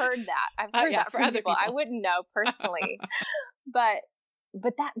I've heard that. I've heard that from other people. I wouldn't know personally, but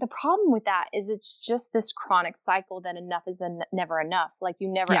but the problem with that is it's just this chronic cycle that enough is never enough. Like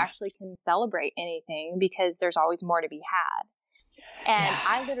you never actually can celebrate anything because there's always more to be had. And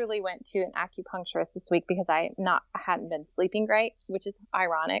I literally went to an acupuncturist this week because I hadn't been sleeping great, which is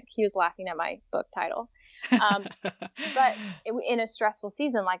ironic. He was laughing at my book title. But in a stressful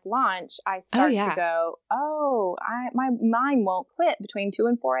season like launch, I start to go, my mind won't quit between 2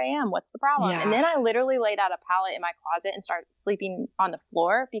 and 4 a.m. What's the problem? And then I literally laid out a pallet in my closet and started sleeping on the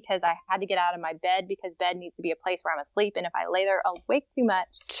floor because I had to get out of my bed because bed needs to be a place where I'm asleep. And if I lay there awake too much,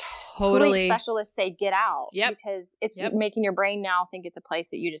 sleep specialists say get out because it's making your brain now think it's a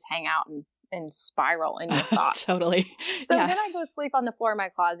place that you just hang out and spiral in your thoughts. Totally. So then I go sleep on the floor of my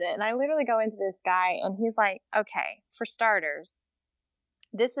closet and I literally go into this guy and he's like, okay, for starters,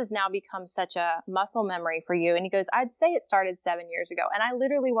 this has now become such a muscle memory for you. And he goes, I'd say it started 7 years ago. And I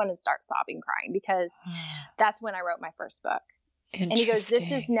literally wanted to start sobbing, crying because that's when I wrote my first book. And he goes, this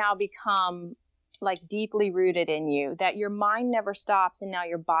has now become like deeply rooted in you that your mind never stops. And now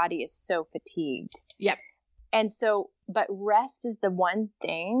your body is so fatigued. Yep. And so, but rest is the one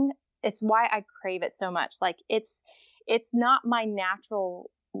thing. It's why I crave it so much. Like it's not my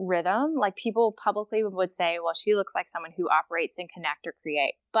natural rhythm. Like people publicly would say, well, she looks like someone who operates in connect or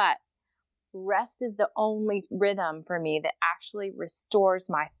create, but rest is the only rhythm for me that actually restores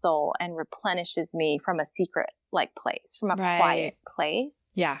my soul and replenishes me from a secret like place, from a quiet place.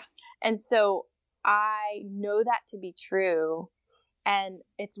 Yeah. And so I know that to be true. And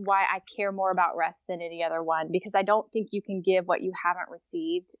it's why I care more about rest than any other one, because I don't think you can give what you haven't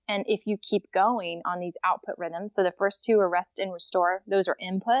received. And if you keep going on these output rhythms, so the first two are rest and restore, those are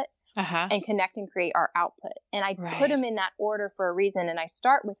input, and connect and create are output. And I put them in that order for a reason. And I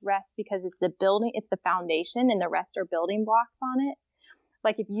start with rest because it's the building, it's the foundation, and the rest are building blocks on it.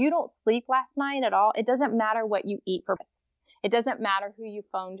 Like if you don't sleep last night at all, it doesn't matter what you eat for rest. It doesn't matter who you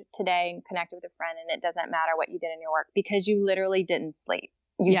phoned today and connected with a friend, and it doesn't matter what you did in your work because you literally didn't sleep.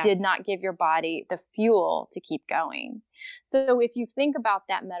 You did not give your body the fuel to keep going. So if you think about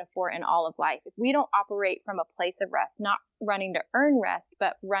that metaphor in all of life, if we don't operate from a place of rest, not running to earn rest,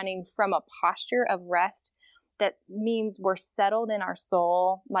 but running from a posture of rest, that means we're settled in our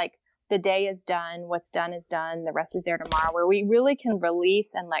soul, like the day is done, what's done is done, the rest is there tomorrow, where we really can release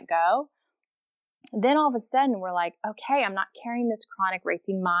and let go. Then all of a sudden we're like, okay, I'm not carrying this chronic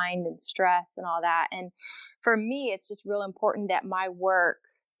racing mind and stress and all that. And for me, it's just real important that my work,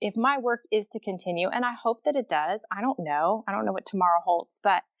 if my work is to continue, and I hope that it does, I don't know what tomorrow holds,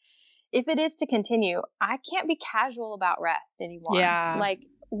 but if it is to continue, I can't be casual about rest anymore. Yeah. Like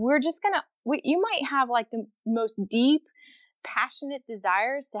we're just you might have like the most deep, passionate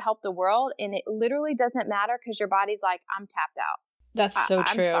desires to help the world. And it literally doesn't matter because your body's like, I'm tapped out. That's so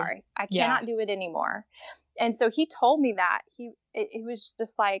true. I'm sorry. I cannot do it anymore. And so he told me that it was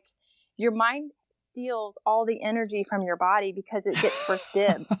just like your mind steals all the energy from your body because it gets first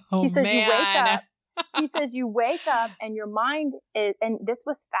dibs. He says you wake up. He says you wake up and your mind is, and this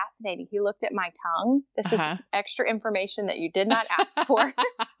was fascinating. He looked at my tongue. This is extra information that you did not ask for.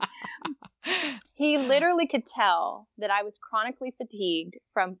 He literally could tell that I was chronically fatigued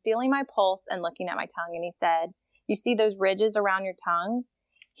from feeling my pulse and looking at my tongue. And he said, you see those ridges around your tongue?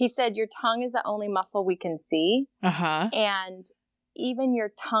 He said, your tongue is the only muscle we can see. And even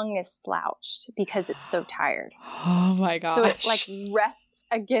your tongue is slouched because it's so tired. Oh my gosh. So it like rests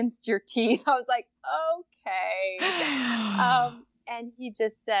against your teeth. I was like, okay. And he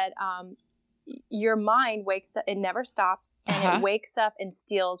just said, your mind wakes up, it never stops. And it wakes up and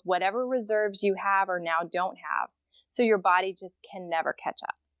steals whatever reserves you have or now don't have. So your body just can never catch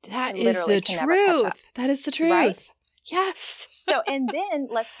up. That is the truth. That is the truth. Right? Yes. So, and then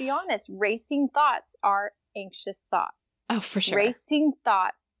let's be honest, racing thoughts are anxious thoughts. Oh, for sure. Racing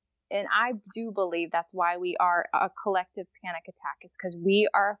thoughts. And I do believe that's why we are a collective panic attack, is because we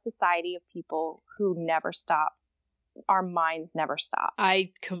are a society of people who never stop. Our minds never stop.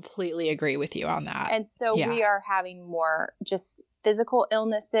 I completely agree with you on that. And so we are having more just physical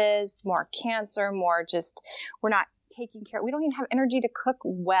illnesses, more cancer, more just, we're not taking care. We don't even have energy to cook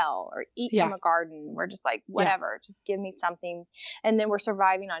well or eat from a garden. We're just like, whatever, just give me something. And then we're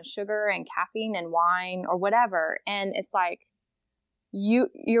surviving on sugar and caffeine and wine or whatever. And it's like,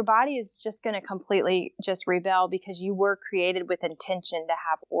 your body is just going to completely just rebel because you were created with intention to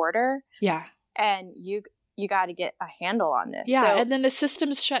have order. Yeah. And you got to get a handle on this. Yeah. So, and then the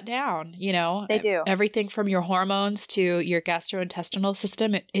systems shut down, They do. Everything from your hormones to your gastrointestinal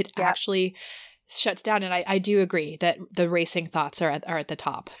system, it actually shuts down. And I do agree that the racing thoughts are at the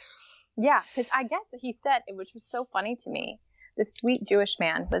top. Yeah. Because I guess he said, which was so funny to me, this sweet Jewish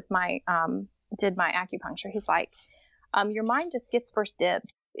man was did my acupuncture. He's like, your mind just gets first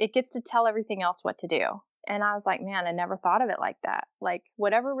dibs. It gets to tell everything else what to do. And I was like, man, I never thought of it like that. Like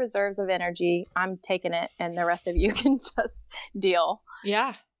whatever reserves of energy, I'm taking it and the rest of you can just deal.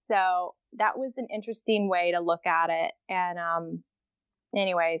 Yeah. So that was an interesting way to look at it. And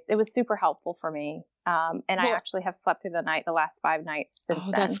anyways, it was super helpful for me. And I actually have slept through the night the last 5 nights since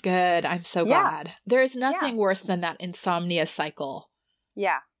then. That's good. I'm so glad. There is nothing worse than that insomnia cycle.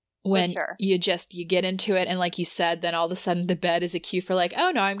 Yeah. When sure. you get into it and like you said, then all of a sudden the bed is a cue for like, oh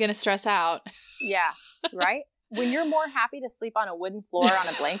no, I'm going to stress out. Yeah. Right? When you're more happy to sleep on a wooden floor on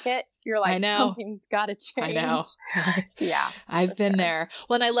a blanket, you're like, something's got to change. I know. Yeah. I've been there.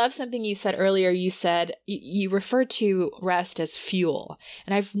 Well, and I love something you said earlier. You said you referred to rest as fuel.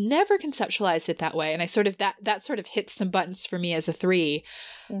 And I've never conceptualized it that way. And I sort of, that sort of hits some buttons for me as a 3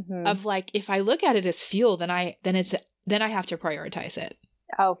 of like, if I look at it as fuel, then I have to prioritize it.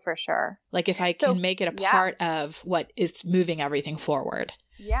 Oh, for sure. Like if I can make it a part of what is moving everything forward.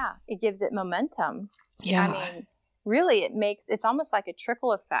 Yeah. It gives it momentum. Yeah. I mean, really, it's almost like a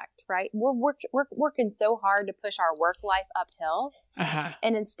trickle effect, right? We're working so hard to push our work life uphill.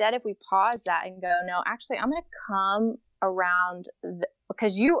 And instead, if we pause that and go, no, actually, I'm going to come around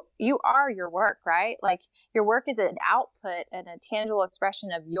because you are your work, right? Like your work is an output and a tangible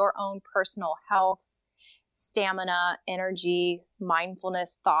expression of your own personal health, stamina, energy,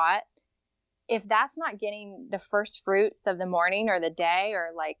 mindfulness, thought. If that's not getting the first fruits of the morning or the day or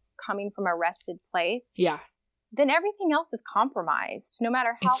like coming from a rested place, then everything else is compromised. No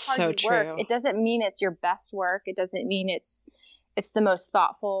matter how hard you work, it doesn't mean it's your best work. It doesn't mean it's the most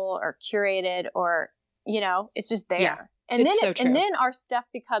thoughtful or curated or, it's just there. Yeah, and then our stuff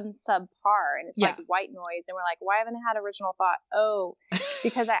becomes subpar and it's like white noise. And we're like, why haven't I had original thought? Oh,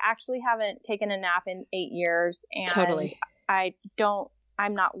 because I actually haven't taken a nap in 8 years. And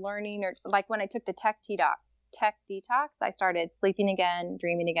I'm not learning, or like when I took the tech detox, I started sleeping again,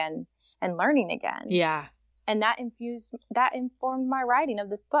 dreaming again, and learning again. Yeah. And that informed my writing of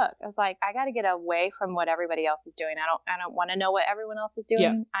this book. I was like, I got to get away from what everybody else is doing. I don't want to know what everyone else is doing.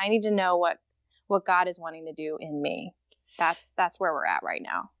 Yeah. I need to know what God is wanting to do in me. That's where we're at right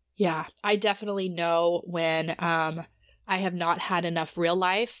now. Yeah. I definitely know when I have not had enough real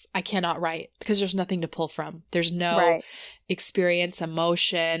life, I cannot write because there's nothing to pull from. There's no experience,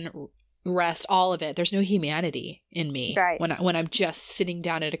 emotion, rest, all of it. There's no humanity in me when I'm just sitting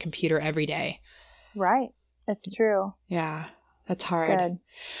down at a computer every day. Right. That's true. Yeah. That's hard. Good.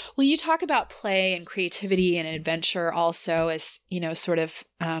 Well, you talk about play and creativity and adventure also as, sort of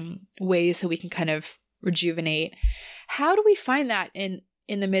ways that we can kind of rejuvenate. How do we find that in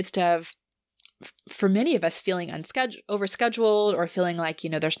the midst of, for many of us, feeling overscheduled or feeling like,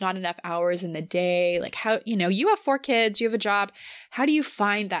 there's not enough hours in the day? Like how, you have 4 kids, you have a job. How do you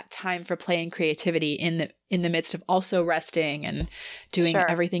find that time for play and creativity in the midst of also resting and doing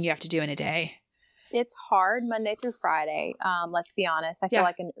everything you have to do in a day? It's hard Monday through Friday. Let's be honest. I feel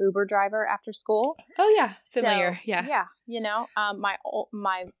like an Uber driver after school. Oh yeah. Familiar. So, yeah.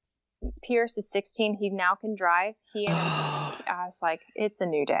 My Pierce is 16. He now can drive. I was like, it's a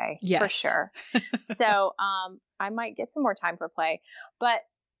new day for sure. So, I might get some more time for play, but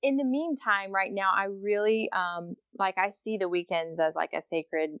in the meantime, right now, I really, I see the weekends as like a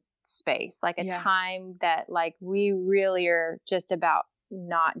sacred space, like a time that like we really are just about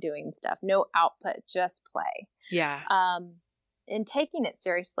not doing stuff, no output, just play. Yeah. And taking it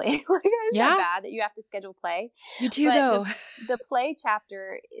seriously. Like it's not bad that you have to schedule play. You do though. The play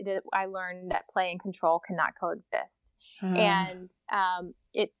chapter that I learned that play and control cannot coexist. And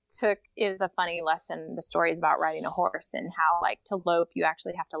it was a funny lesson. The story is about riding a horse and how like to lope, you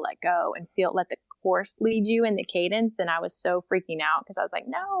actually have to let go and let the horse lead you in the cadence. And I was so freaking out because I was like,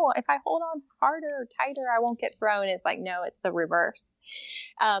 no, if I hold on harder, tighter, I won't get thrown. It's like, no, it's the reverse.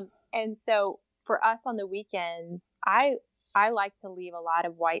 And so for us on the weekends, I like to leave a lot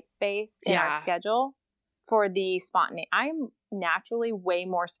of white space in our schedule for the spontaneous. I'm naturally way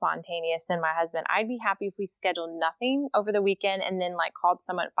more spontaneous than my husband. I'd be happy if we scheduled nothing over the weekend and then like called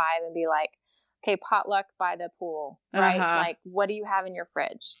someone at 5 and be like, okay, potluck by the pool, right? Like, what do you have in your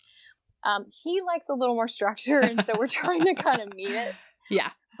fridge? He likes a little more structure. And so we're trying to kind of meet it. Yeah.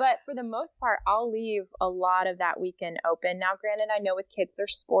 But for the most part, I'll leave a lot of that weekend open. Now, granted, I know with kids,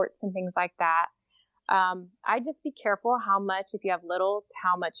 there's sports and things like that. I just be careful how much, if you have littles,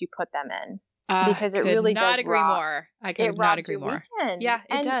 how much you put them in. Because it really does agree more. I could not agree more. Weekend. Yeah,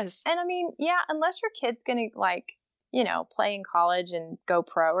 it does. And I mean, unless your kid's going to play in college and go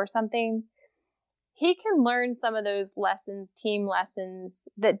pro or something, he can learn some of those lessons, team lessons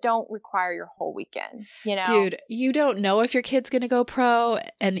that don't require your whole weekend, you know? Dude, you don't know if your kid's going to go pro,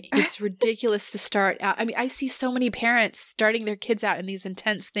 and it's ridiculous to start out. I mean, I see so many parents starting their kids out in these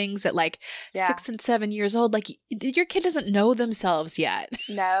intense things at like 6 and 7 years old. Like, your kid doesn't know themselves yet.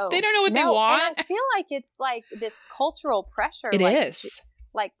 No. They don't know what they want. And I feel like it's like this cultural pressure. It is.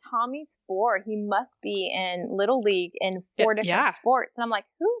 Like Tommy's 4, he must be in Little League in 4 different sports. And I'm like,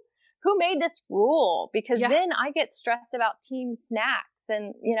 who made this rule? Because then I get stressed about team snacks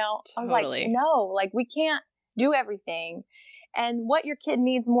and, you know, I was like, no, like we can't do everything. And what your kid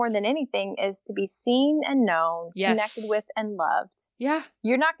needs more than anything is to be seen and known, connected with and loved. Yeah.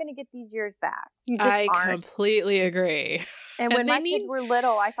 You're not going to get these years back. You just aren't. I completely agree. And when my kids were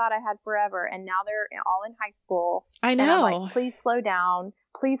little, I thought I had forever. And now they're all in high school. I know. And I'm like, please slow down.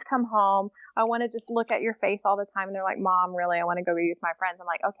 Please come home. I want to just look at your face all the time. And they're like, Mom, really? I want to go be with my friends. I'm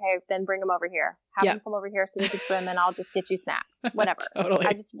like, okay, then bring them over here. Have them come over here so they can swim and I'll just get you snacks. Whatever. Totally.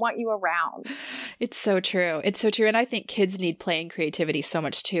 I just want you around. It's so true. It's so true. And I think kids need play and creativity so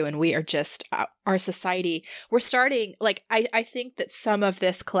much too. And we are just, our society, we're starting, like, I think that some of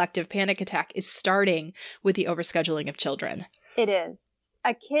this collective panic attack is starting with the overscheduling of children. It is.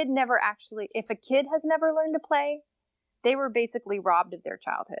 A kid never actually, if a kid has never learned to play, they were basically robbed of their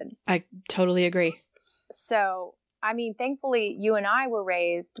childhood. I totally agree. So, I mean, thankfully, you and I were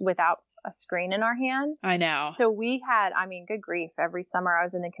raised without a screen in our hand. I know. So we had, I mean, good grief. Every summer I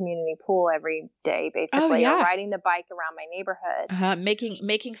was in the community pool every day, basically, or riding the bike around my neighborhood.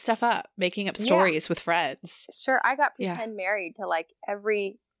 Making stuff up, making up stories with friends. Sure. I got pretend married to like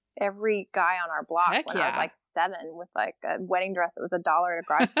every guy on our block when I was like 7 with like a wedding dress that was $1 at a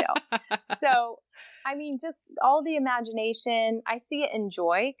garage sale. So, I mean, just all the imagination. I see it in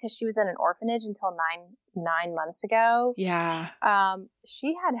Joy because she was in an orphanage until nine months ago. Yeah.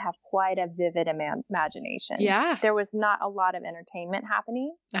 She had to have quite a vivid imagination. Yeah. There was not a lot of entertainment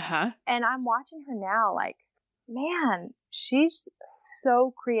happening. Uh-huh. And I'm watching her now like, man, she's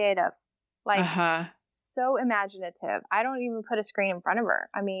so creative. Like, so imaginative. I don't even put a screen in front of her.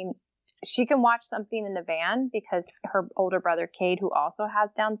 I mean, she can watch something in the van because her older brother, Cade, who also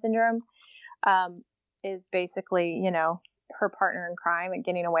has Down syndrome, is basically, you know, her partner in crime and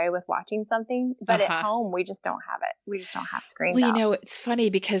getting away with watching something. But at home, we just don't have it. We just don't have screens. Well, you know, it's funny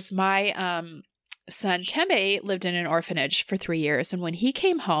because my son, Kembe, lived in an orphanage for 3 years. And when he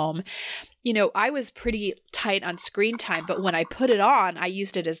came home, you know, I was pretty tight on screen time, but when I put it on, I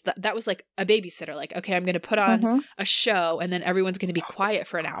used it as that was like a babysitter. Like, okay, I'm going to put on a show and then everyone's going to be quiet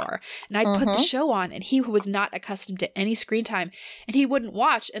for an hour. And I'd put the show on and he was not accustomed to any screen time and he wouldn't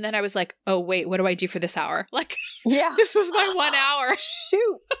watch. And then I was like, oh, wait, what do I do for this hour? Like, this was my 1 hour.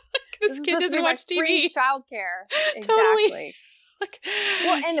 Shoot. This kid doesn't watch TV. Childcare. Exactly. Totally.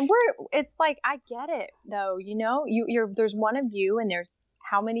 Well, and it's like, I get it though, you know, there's one of you and there's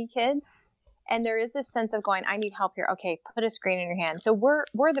how many kids? And there is this sense of going, I need help here. Okay, put a screen in your hand. So we're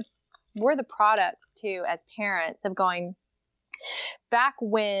the products too, as parents, of going back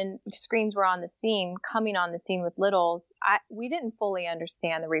when screens were on the scene, coming on the scene with littles. We didn't fully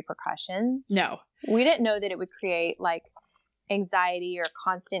understand the repercussions. No, we didn't know that it would create like anxiety or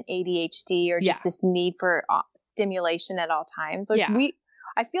constant ADHD or just this need for stimulation at all times. So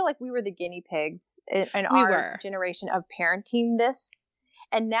I feel like we were the guinea pigs in our generation of parenting this.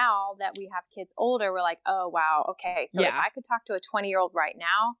 And now that we have kids older, we're like, oh, wow. Okay. So if I could talk to a 20-year-old right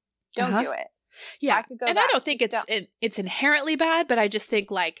now, don't do it. Yeah. I don't think it's inherently bad, but I just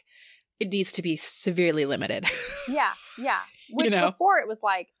think like it needs to be severely limited. Yeah. Which before it was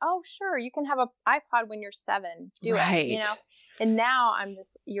like, oh, sure, you can have an iPod when you're 7. Do it. You know? And now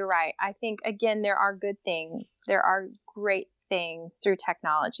you're right. I think, again, there are good things. There are great things through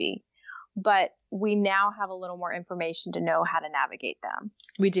technology. But we now have a little more information to know how to navigate them.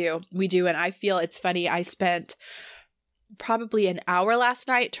 We do. And I feel it's funny. I spent probably an hour last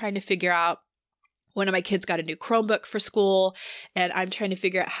night trying to figure out, one of my kids got a new Chromebook for school, and I'm trying to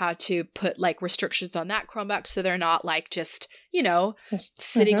figure out how to put like restrictions on that Chromebook so they're not like just, you know,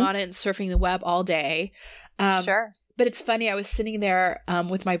 sitting on it and surfing the web all day. Sure. But it's funny. I was sitting there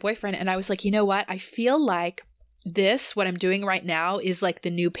with my boyfriend and I was like, you know what? I feel like what I'm doing right now is like the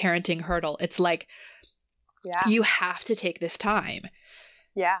new parenting hurdle. It's like, you have to take this time.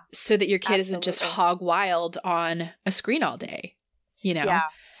 Yeah. So that your kid isn't just hog wild on a screen all day, you know? Yeah,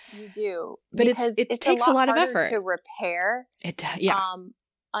 you do. But it takes a lot of effort to repair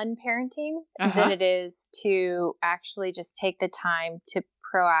unparenting than it is to actually just take the time to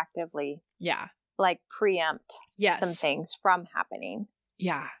proactively like preempt some things from happening.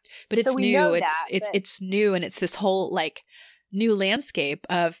 Yeah. But it's new. It's new, and it's this whole like new landscape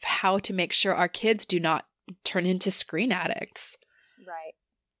of how to make sure our kids do not turn into screen addicts. Right.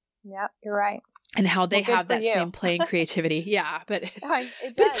 Yep, you're right. And how they Well, have good for that you. same playing creativity. Yeah, but It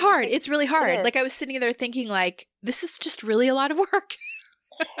but does. it's hard. It's really hard. It is. Like I was sitting there thinking like, this is just really a lot of work.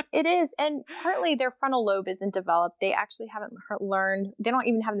 It is. And partly their frontal lobe isn't developed. They actually haven't learned, they don't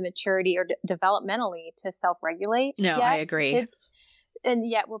even have the maturity or developmentally to self-regulate. No, yet. I agree. And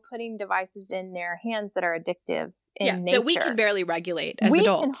yet we're putting devices in their hands that are addictive in nature. That we can barely regulate as we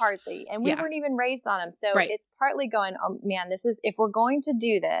adults. can hardly. And we weren't even raised on them. So Right. it's partly going, oh man, this is, if we're going to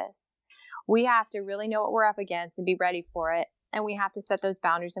do this, we have to really know what we're up against and be ready for it. And we have to set those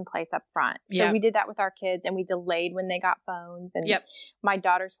boundaries in place up front. So we did that with our kids, and we delayed when they got phones. And my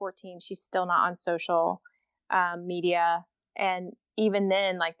daughter's 14. She's still not on social media. And even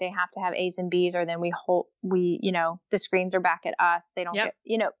then, like they have to have A's and B's, or then the screens are back at us. They don't get,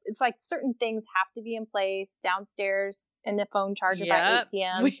 it's like certain things have to be in place downstairs in the phone charger by 8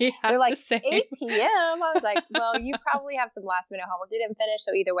 p.m. They're like, 8 p.m. I was like, well, you probably have some last minute homework you didn't finish.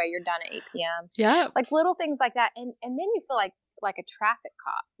 So either way, you're done at 8 p.m. Yeah. Like little things like that. And then you feel like a traffic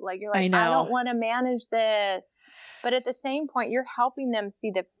cop. Like you're like, I don't want to manage this. But at the same point, you're helping them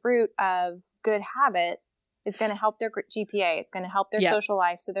see the fruit of good habits. It's going to help their GPA. It's going to help their social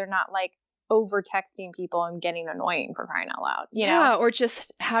life. So they're not like over texting people and getting annoying, for crying out loud. You know? Or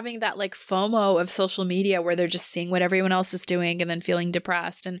just having that like FOMO of social media where they're just seeing what everyone else is doing and then feeling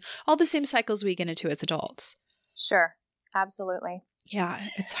depressed, and all the same cycles we get into as adults. Sure. Absolutely. Yeah,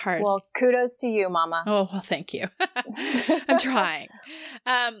 it's hard. Well, kudos to you, Mama. Oh, well, thank you. I'm trying.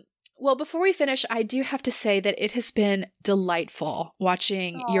 Well, before we finish, I do have to say that it has been delightful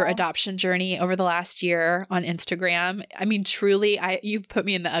watching your adoption journey over the last year on Instagram. I mean, truly, you've put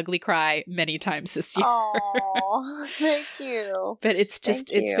me in the ugly cry many times this year. Oh, thank you. But it's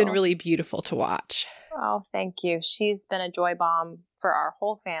been really beautiful to watch. Oh, thank you. She's been a joy bomb for our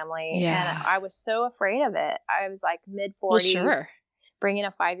whole family. Yeah. And I was so afraid of it. I was like mid-40s. Well, sure. Bringing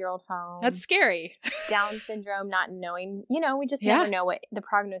a 5-year-old home. That's scary. Down syndrome, not knowing, we just never know what the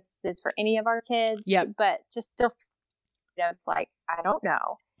prognosis is for any of our kids. Yep. But just still, it's like, I don't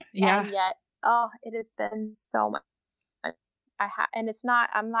know. Yeah. And yet, it has been so much. And it's not,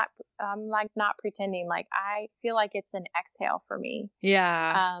 I'm like not pretending. Like, I feel like it's an exhale for me.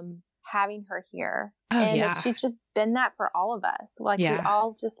 Yeah. Having her here. Oh, and she's just been that for all of us. Like, we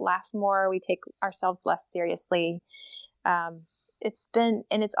all just laugh more. We take ourselves less seriously.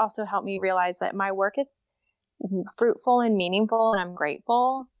 It's also helped me realize that my work is fruitful and meaningful, and I'm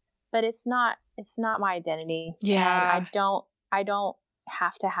grateful, but it's not my identity. Yeah. And I don't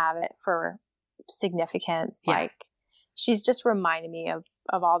have to have it for significance. Yeah. Like, she's just reminded me of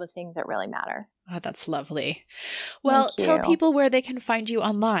all the things that really matter. Oh, that's lovely. Well, tell people where they can find you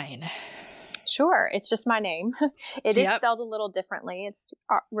online. Sure. It's just my name. It is spelled a little differently. It's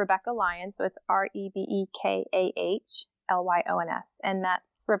Rebecca Lyons. So it's RebekahLyons. And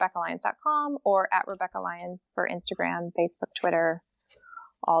that's RebeccaLyons.com or at Rebecca Lyons for Instagram, Facebook, Twitter,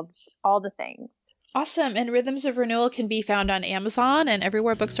 all the things. Awesome. And Rhythms of Renewal can be found on Amazon and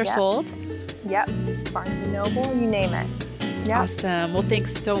everywhere books are sold. Yep. Barnes & Noble, you name it. Yep. Awesome. Well,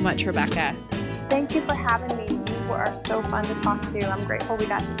 thanks so much, Rebecca. Thank you for having me. You are so fun to talk to. I'm grateful we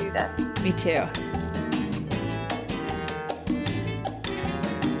got to do this. Me too.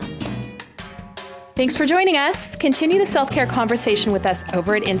 Thanks for joining us. Continue the self-care conversation with us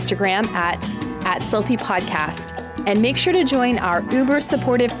over at Instagram at Selfie Podcast. And make sure to join our uber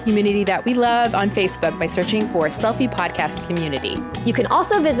supportive community that we love on Facebook by searching for Selfie Podcast Community. You can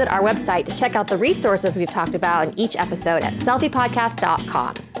also visit our website to check out the resources we've talked about in each episode at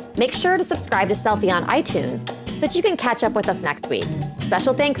selfiepodcast.com. Make sure to subscribe to Selfie on iTunes so that you can catch up with us next week.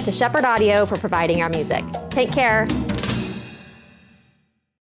 Special thanks to Shepherd Audio for providing our music. Take care.